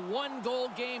 It's a one-goal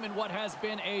game in what has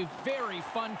been a very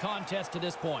fun contest to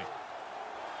this point.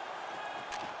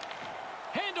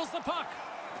 Handles the puck.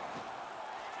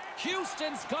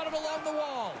 Houston's got it along the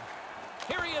wall.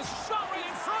 Here he is, shot right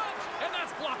in front, and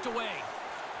that's blocked away.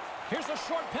 Here's a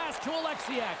short pass to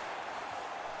Alexiak.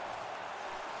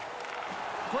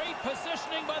 Great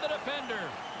positioning by the defender.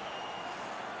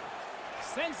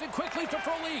 Sends it quickly to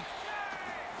Frolik.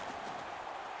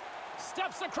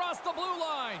 Steps across the blue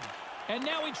line. And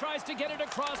now he tries to get it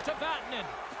across to Vatanen.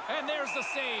 And there's the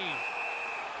save.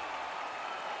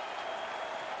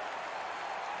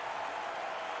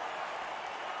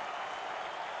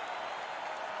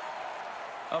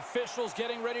 Officials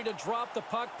getting ready to drop the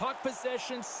puck. Puck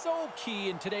possession so key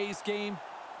in today's game.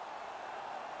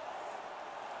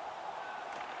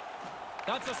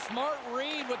 That's a smart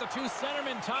read with the two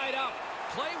centermen tied up.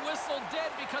 Play whistle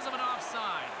dead because of an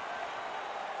offside.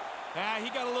 He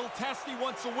got a little testy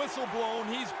once the whistle blown.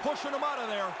 He's pushing him out of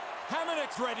there.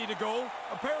 Hamanek's ready to go.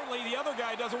 Apparently the other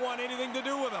guy doesn't want anything to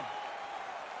do with him.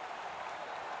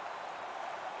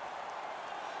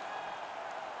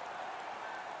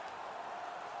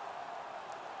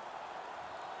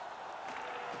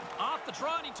 Off the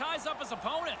draw, and he ties up his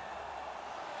opponent.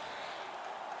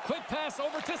 Quick pass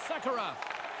over to Sekera.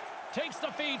 Takes the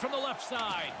feed from the left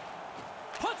side.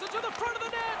 Puts it to the front of the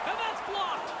net, and that's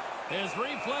blocked. His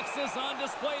reflexes on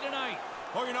display tonight.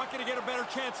 Oh, you're not going to get a better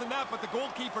chance than that, but the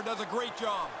goalkeeper does a great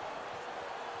job.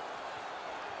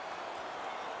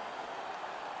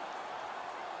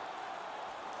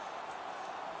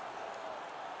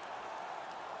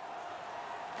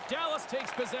 Dallas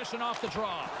takes possession off the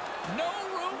draw. No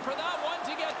room for that one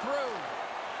to get through.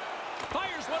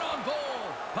 Fires one on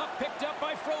goal. Puck picked up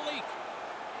by Frolik.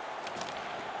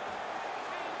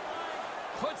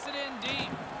 Puts it in deep.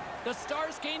 The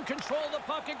Stars gain control of the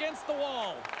puck against the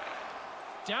wall.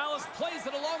 Dallas plays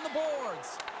it along the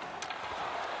boards.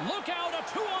 Look out, a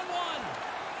 2-on-1.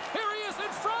 Here he is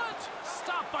in front.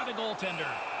 Stopped by the goaltender.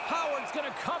 Howard's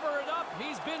going to cover it up.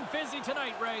 He's been busy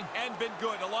tonight, Ray. And been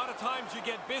good. A lot of times you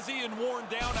get busy and worn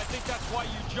down. I think that's why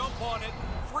you jump on it,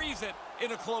 freeze it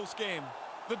in a close game.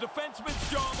 The defenseman's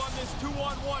job on this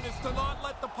 2-on-1 is to not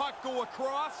let the puck go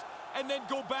across and then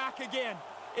go back again.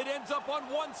 It ends up on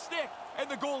one stick, and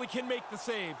the goalie can make the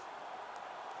save.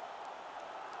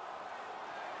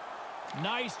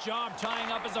 Nice job tying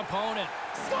up his opponent.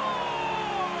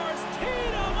 Scores!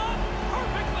 Teed him up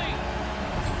perfectly!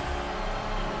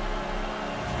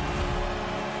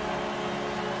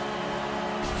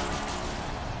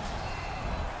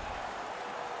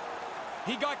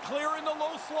 He got clear in the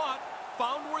low slot,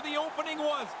 found where the opening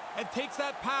was, and takes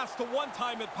that pass to one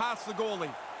time it past the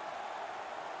goalie.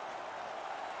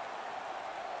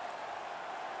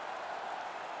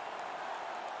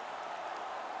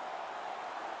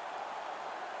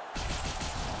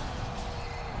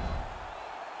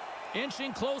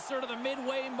 Inching closer to the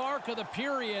midway mark of the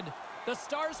period, the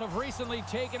Stars have recently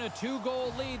taken a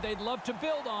 2-goal lead. They'd love to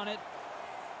build on it.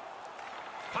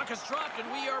 Puck is dropped,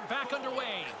 and we are back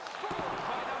underway.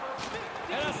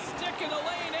 And a stick in the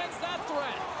lane ends that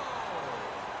threat.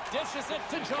 Dishes it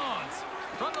to Johns.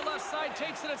 From the left side,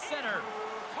 takes it at center.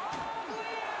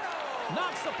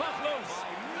 Knocks the puck loose.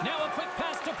 Now a quick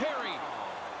pass to Perry.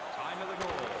 Time of the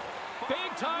goal.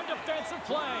 Big-time defensive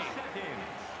play.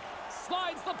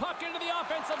 Slides the puck into the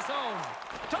offensive zone.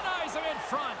 Denies him in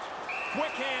front.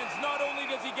 Quick hands. Not only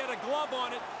does he get a glove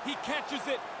on it, he catches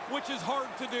it, which is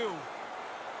hard to do.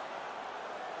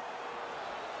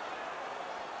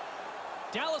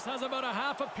 Dallas has about a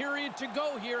half a period to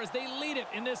go here as they lead it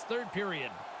in this third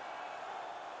period.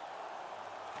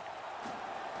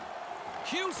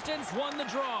 Houston's won the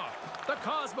draw. The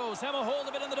Cosmos have a hold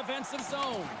of it in the defensive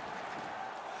zone.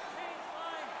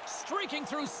 Streaking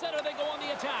through center, they go on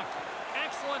the attack.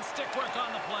 Excellent stick work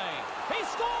on the play. He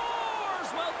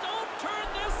scores! Well, don't turn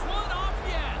this one off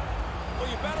yet. Well,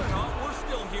 you better not. We're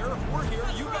still here. If we're here,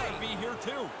 you gotta be here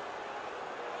too.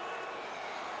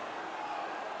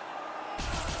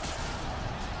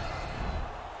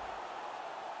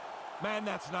 Man,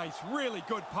 that's nice. Really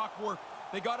good puck work.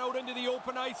 They got out into the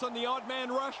open ice on the odd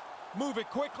man rush. Move it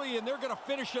quickly, and they're going to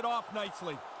finish it off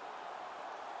nicely.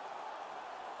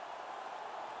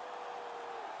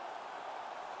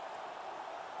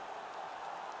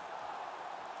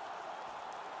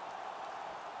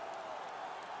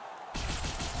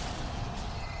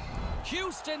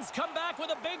 Houston's come back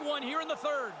with a big one here in the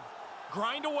third.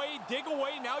 Grind away, dig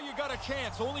away. Now you got a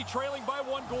chance. Only trailing by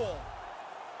 1 goal.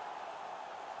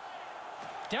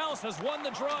 Dallas has won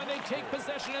the draw, and they take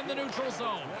possession in the neutral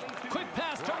zone. Quick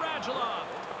pass to Radulov.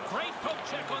 Great poke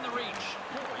check on the reach.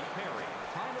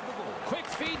 Quick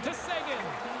feed to Seguin.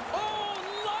 Oh,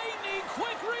 lightning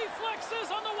quick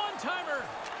reflexes on the one-timer.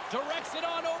 Directs it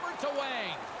on over to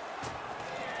Wang.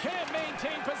 Can't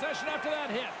maintain possession after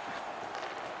that hit.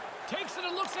 Takes it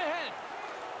and looks ahead.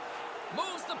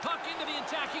 Moves the puck into the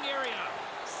attacking area.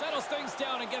 Settles things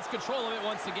down and gets control of it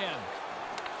once again.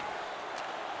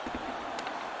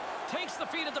 Takes the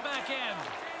feed at the back end.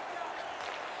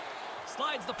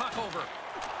 Slides the puck over.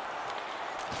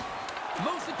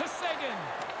 Moves it to Seguin.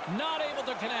 Not able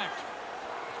to connect.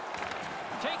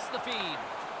 Takes the feed.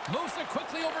 Moves it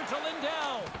quickly over to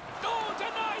Lindell. Oh,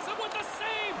 denies him with the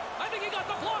save. I think he got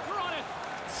the blocker on it.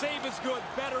 Save is good.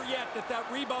 Better yet that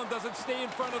rebound doesn't stay in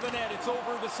front of the net. It's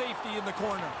over the safety in the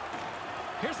corner.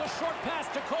 Here's a short pass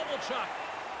to Kovalchuk.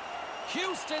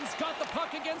 Houston's got the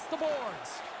puck against the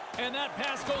boards. And that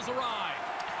pass goes awry.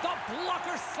 The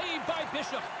blocker saved by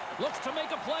Bishop. Looks to make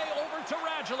a play over to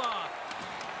Radulov.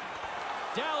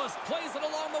 Dallas plays it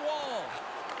along the wall.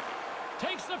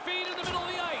 Takes the feed in the middle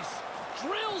of the ice.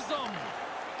 Drills them.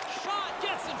 Shot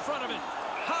gets in front of it.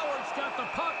 Howard's got the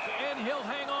puck, and he'll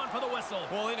hang on for the whistle.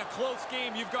 Well, in a close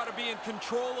game, you've got to be in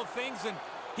control of things, and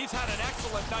he's had an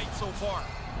excellent night so far.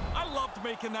 I loved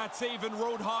making that save in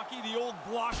road hockey, the old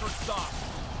blocker stop.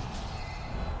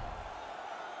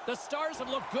 The Stars have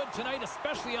looked good tonight,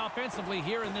 especially offensively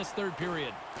here in this third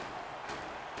period.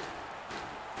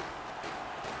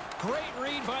 Great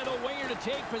read by the winger to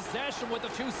take possession with the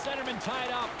 2 centermen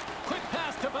tied up. Quick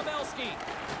pass to Pavelski.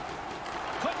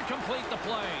 Couldn't complete the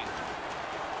play.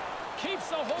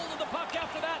 Keeps a hold of the puck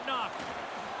after that knock.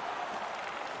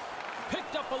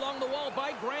 Picked up along the wall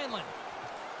by Granlund.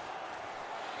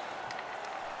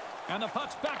 And the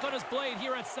puck's back on his blade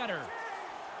here at center.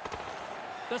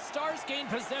 The Stars gain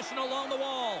possession along the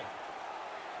wall.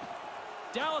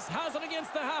 Dallas has it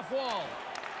against the half wall.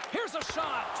 Here's a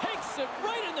shot. Takes it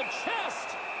right in the chest.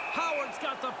 Howard's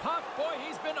got the puck. Boy,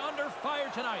 he's been under fire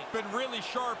tonight. Been really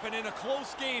sharp, and in a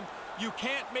close game, you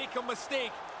can't make a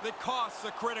mistake that costs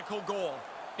a critical goal.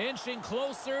 Inching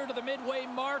closer to the midway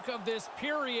mark of this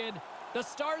period, the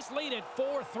Stars lead it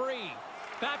 4-3.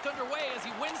 Back underway as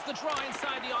he wins the draw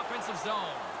inside the offensive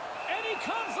zone. And he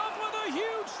comes up with a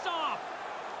huge stop.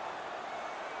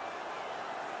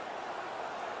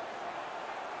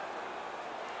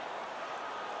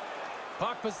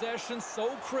 Puck possession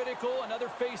so critical. Another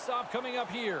face-off coming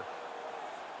up here.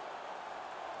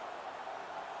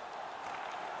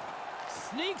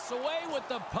 Sneaks away with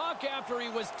the puck after he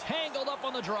was tangled up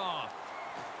on the draw.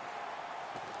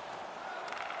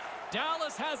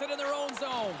 Dallas has it in their own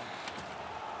zone.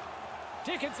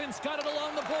 Dickinson's got it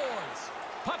along the boards.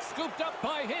 Puck scooped up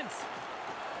by Hintz.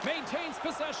 Maintains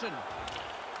possession.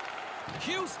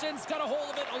 Houston's got a hold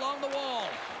of it along the wall.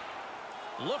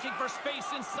 Looking for space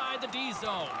inside the D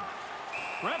zone.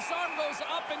 Ref's arm goes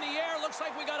up in the air. Looks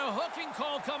like we got a hooking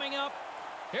call coming up.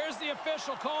 Here's the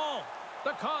official call.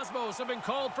 The Cosmos have been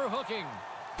called for hooking.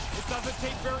 It doesn't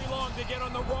take very long to get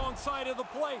on the wrong side of the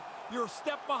play. You're a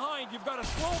step behind. You've got to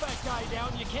slow that guy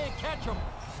down. You can't catch him.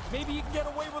 Maybe you can get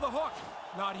away with a hook.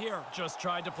 Not here. Just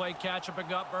tried to play catch-up and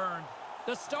got burned.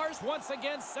 The Stars once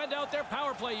again send out their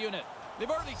power play unit. They've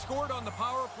already scored on the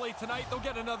power play tonight. They'll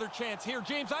get another chance here.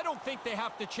 James, I don't think they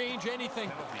have to change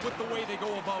anything with the way they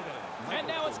go about it. And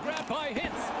now it's grabbed by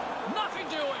Hintz. Nothing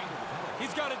doing.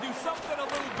 He's got to do something a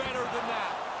little better than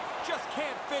that. Just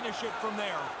can't finish it from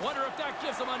there. Wonder if that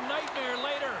gives him a nightmare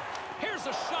later. Here's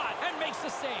a shot and makes the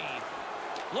save.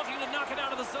 Looking to knock it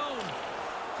out of the zone.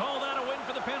 Call that a win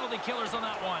for the penalty killers on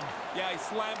that one. Yeah, he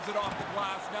slams it off the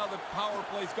glass. Now the power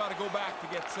play's got to go back to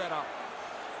get set up.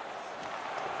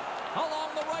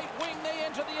 Along the right wing, they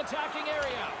enter the attacking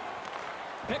area.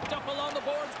 Picked up along the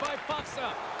boards by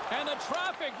Faksa. And the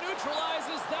traffic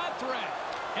neutralizes that threat.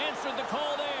 Answered the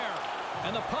call there.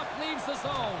 And the puck leaves the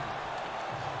zone.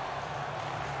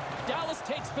 Dallas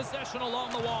takes possession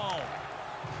along the wall.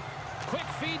 Quick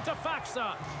feed to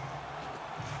Faksa.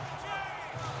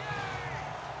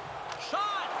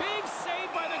 Shot! Big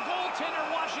save by the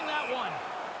goaltender watching that one.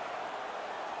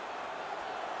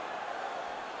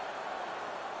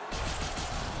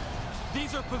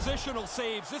 These are positional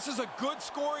saves. This is a good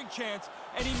scoring chance,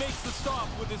 and he makes the stop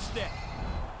with his stick.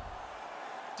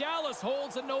 Dallas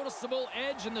holds a noticeable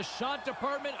edge in the shot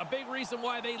department, a big reason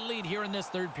why they lead here in this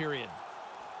third period.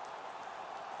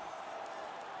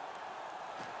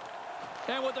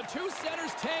 And with the two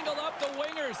centers tangled up, the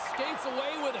winger skates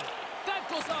away with it. That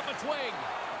goes off a twig.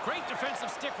 Great defensive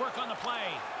stick work on the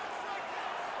play.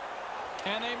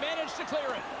 And they manage to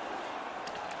clear it.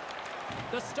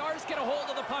 The Stars get a hold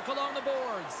of the puck along the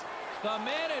boards. The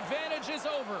man advantage is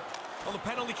over. Well, the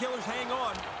penalty killers hang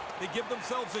on. They give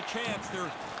themselves a chance.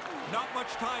 There's not much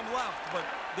time left, but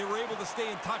they were able to stay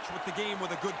in touch with the game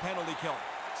with a good penalty kill.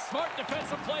 Smart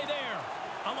defensive play there.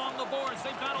 Along the boards,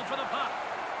 they battle for the puck.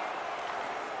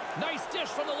 Nice dish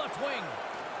from the left wing.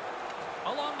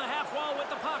 Along the half wall with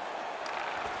the puck.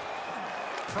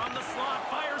 From the slot,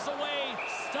 fires away.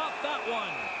 Stop that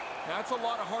one. That's a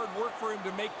lot of hard work for him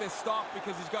to make this stop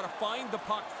because he's got to find the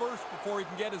puck first before he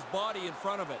can get his body in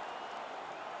front of it.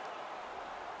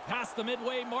 Past the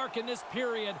midway mark in this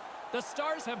period, the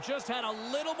Stars have just had a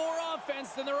little more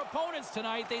offense than their opponents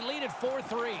tonight. They lead at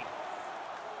 4-3.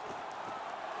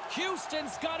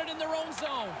 Houston's got it in their own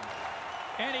zone.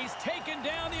 And he's taken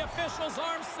down, the official's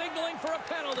arm signaling for a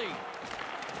penalty.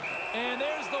 And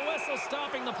there's the whistle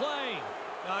stopping the play.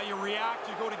 Now you react,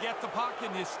 you go to get the puck,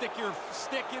 and you stick your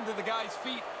stick into the guy's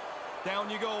feet. Down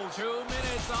you go. 2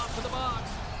 minutes off to the box.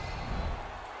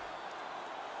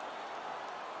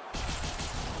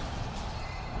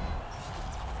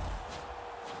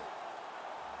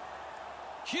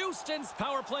 Houston's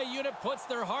power play unit puts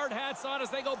their hard hats on as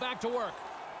they go back to work.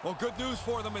 Well, good news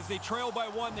for them as they trail by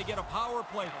one. They get a power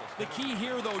play. The key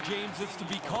here, though, James, is to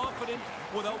be confident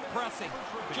without pressing.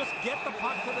 Just get the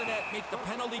puck to the net, make the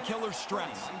penalty killer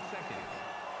stress.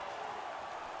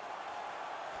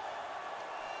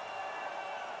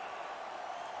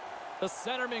 The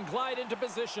centermen glide into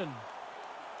position.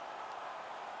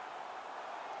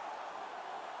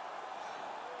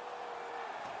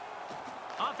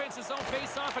 Offense's own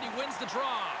face-off, and he wins the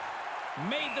draw.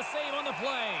 Made the save on the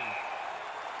play.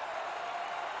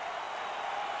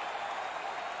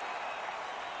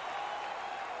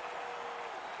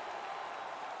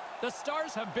 The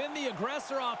Stars have been the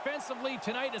aggressor offensively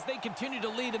tonight as they continue to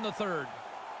lead in the third.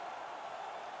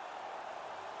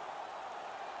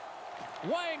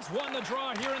 Wang's won the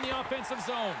draw here in the offensive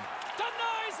zone.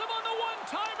 Denies him on the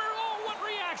one-timer. Oh, what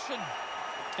reaction.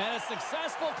 And a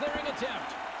successful clearing attempt.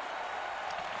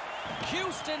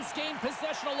 Houston's gained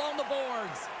possession along the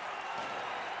boards.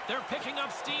 They're picking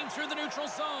up steam through the neutral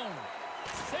zone.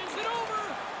 Sends it over.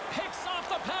 Picks off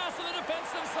the pass in the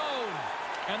defensive zone.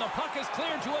 And the puck is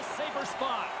cleared to a safer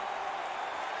spot.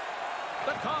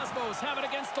 The Cosmos have it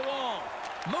against the wall.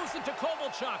 Moves it to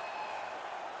Kovalchuk.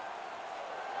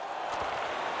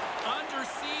 Under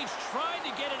siege, trying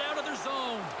to get it out of their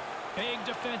zone. Big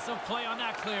defensive play on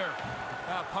that clear.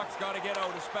 Puck's got to get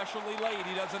out, especially late.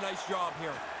 He does a nice job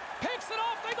here. Picks it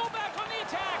off. They go back on the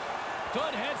attack.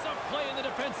 Good heads-up play in the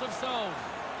defensive zone.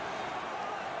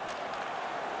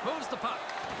 Moves the puck.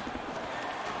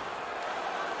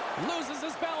 Loses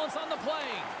his balance on the play.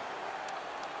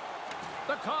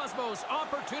 The Cosmos'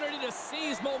 opportunity to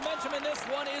seize momentum in this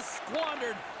one is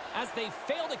squandered as they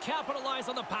fail to capitalize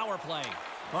on the power play.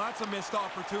 Well, that's a missed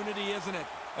opportunity, isn't it?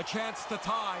 A chance to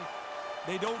tie.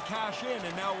 They don't cash in,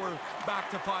 and now we're back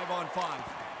to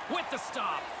 5-on-5. With the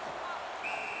stop.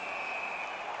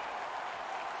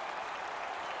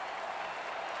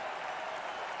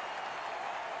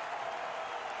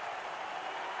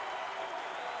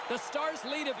 The Stars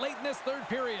lead it late in this third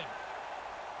period.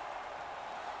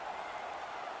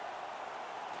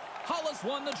 Hull has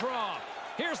won the draw.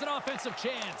 Here's an offensive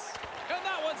chance. And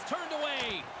that one's turned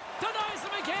away. Denies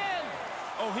him again.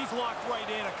 Oh, he's locked right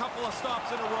in. A couple of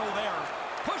stops in a row there.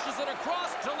 Pushes it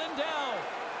across to Lindell.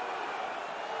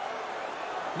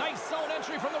 Nice zone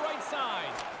entry from the right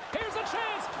side. Here's a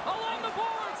chance along the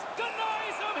boards.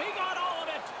 Denies him. He got all of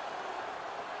it.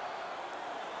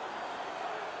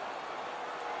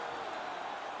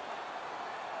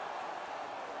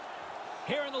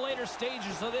 Here in the later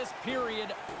stages of this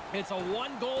period, it's a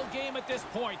one-goal game at this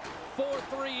point.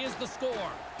 4-3 is the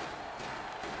score.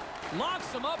 Locks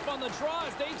them up on the draw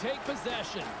as they take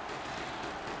possession.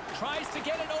 Tries to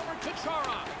get it over to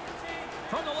Chara.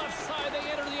 From the left side, they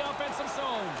enter the offensive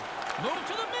zone. Move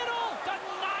to the middle.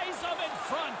 Denies them in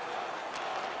front.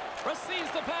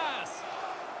 Receives the pass.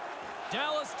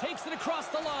 Dallas takes it across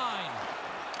the line.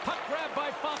 Puck grabbed by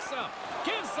Foxa.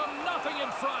 Gives them nothing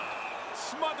in front.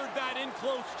 Smothered that in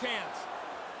close chance.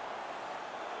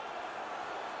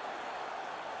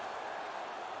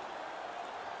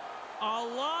 A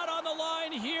lot on the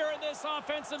line here in this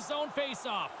offensive zone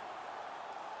faceoff.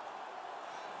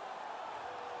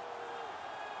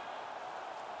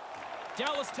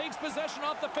 Dallas takes possession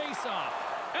off the faceoff,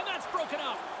 and that's broken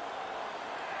up.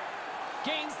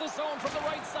 Gains the zone from the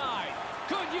right side.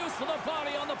 Good use of the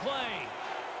body on the play.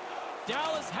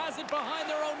 Dallas has it behind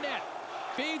their own net.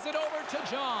 Feeds it over to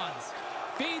Johns.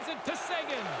 Feeds it to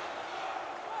Seguin.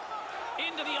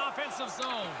 Into the offensive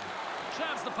zone.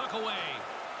 Jabs the puck away.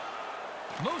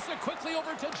 Moves it quickly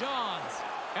over to Johns.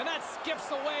 And that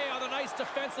skips away on a nice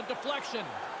defensive deflection.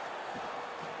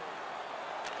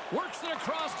 Works it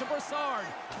across to Brassard.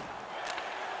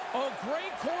 Oh,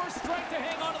 great core strength to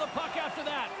hang on to the puck after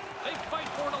that. They fight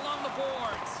for it along the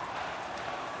boards.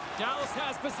 Dallas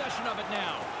has possession of it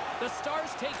now. The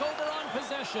Stars take over on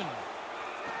possession.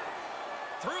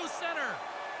 Through center.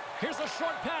 Here's a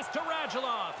short pass to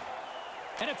Radulov.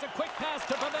 And it's a quick pass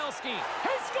to Pavelski.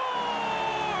 He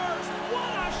scores!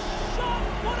 What a shot!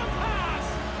 What a pass!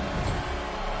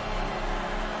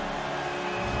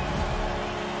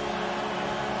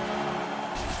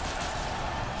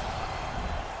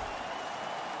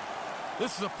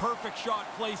 This is a perfect shot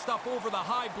placed up over the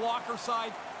high blocker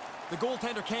side. The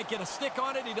goaltender can't get a stick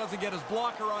on it. He doesn't get his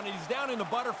blocker on it. He's down in the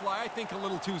butterfly, I think, a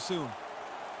little too soon.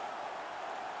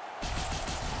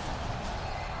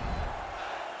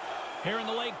 Here in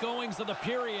the late goings of the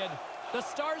period, the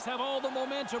Stars have all the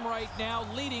momentum right now,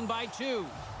 leading by 2.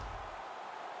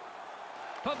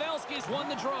 Pavelski's won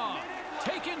the draw.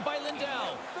 Taken by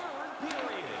Lindell.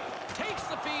 Takes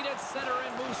the feed at center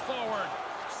and moves forward.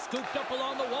 Scooped up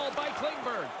along the wall by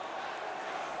Klingberg.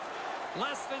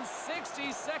 Less than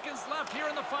 60 seconds left here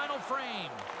in the final frame.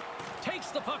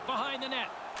 Takes the puck behind the net.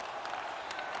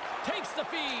 Takes the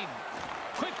feed.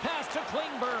 Quick pass to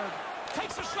Klingberg.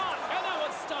 Takes a shot, and that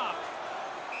one's stopped.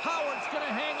 Howard's going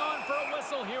to hang on for a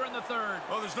whistle here in the third.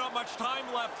 Well, there's not much time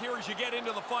left here as you get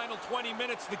into the final 20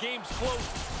 minutes. The game's close.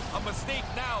 A mistake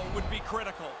now would be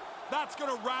critical. That's going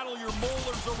to rattle your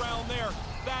molars around there.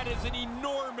 That is an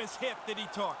enormous hit that he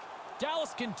took.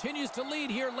 Dallas continues to lead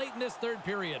here late in this third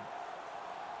period.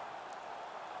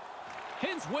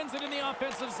 Hintz wins it in the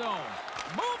offensive zone.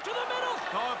 Move to the middle.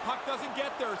 Oh, puck doesn't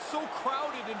get there. It's so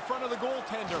crowded in front of the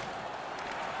goaltender.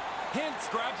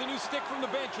 Hintz grabs a new stick from the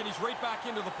bench, and he's right back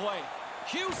into the play.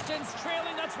 Houston's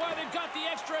trailing. That's why they've got the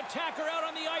extra attacker out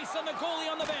on the ice and the goalie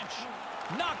on the bench.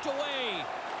 Knocked away.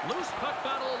 Loose puck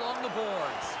battle along the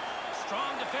boards.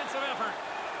 Strong defensive effort.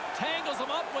 Tangles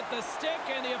him up with the stick,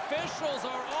 and the officials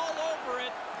are all over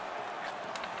it.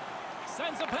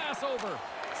 Sends a pass over.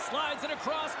 Slides it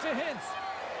across to Hintz.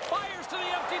 Fires to the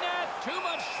empty net. Too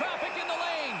much traffic in the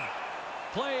lane.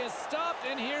 Play is stopped,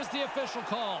 and here's the official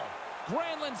call.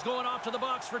 Granlund's going off to the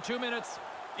box for 2 minutes.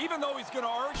 Even though he's going to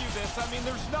argue this, I mean,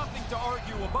 there's nothing to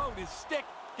argue about. His stick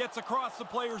gets across the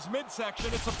player's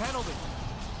midsection. It's a penalty.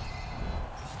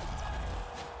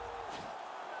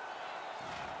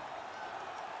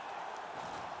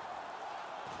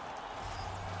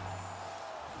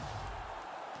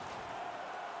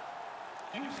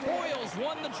 Boyles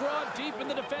won the draw deep in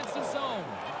the defensive zone.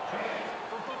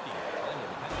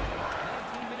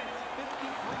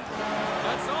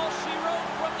 That's all she wrote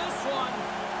from this one.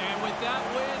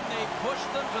 push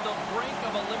them to the brink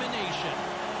of elimination.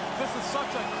 This is such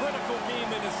a critical game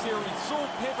in a series, so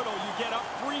pivotal. You get up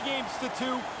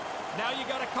 3-2. Now you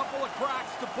got a couple of cracks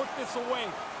to put this away,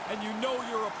 and you know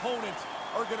your opponents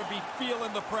are going to be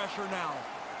feeling the pressure now.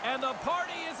 And the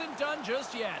party isn't done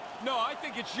just yet. No, I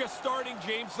think it's just starting,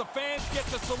 James. The fans get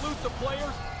to salute the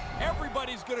players.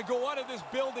 Everybody's going to go out of this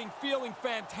building feeling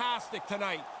fantastic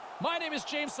tonight. My name is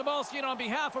James Cybulski, and on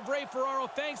behalf of Ray Ferraro,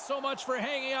 thanks so much for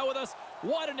hanging out with us.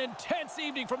 What an intense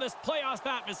evening from this playoff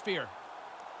atmosphere.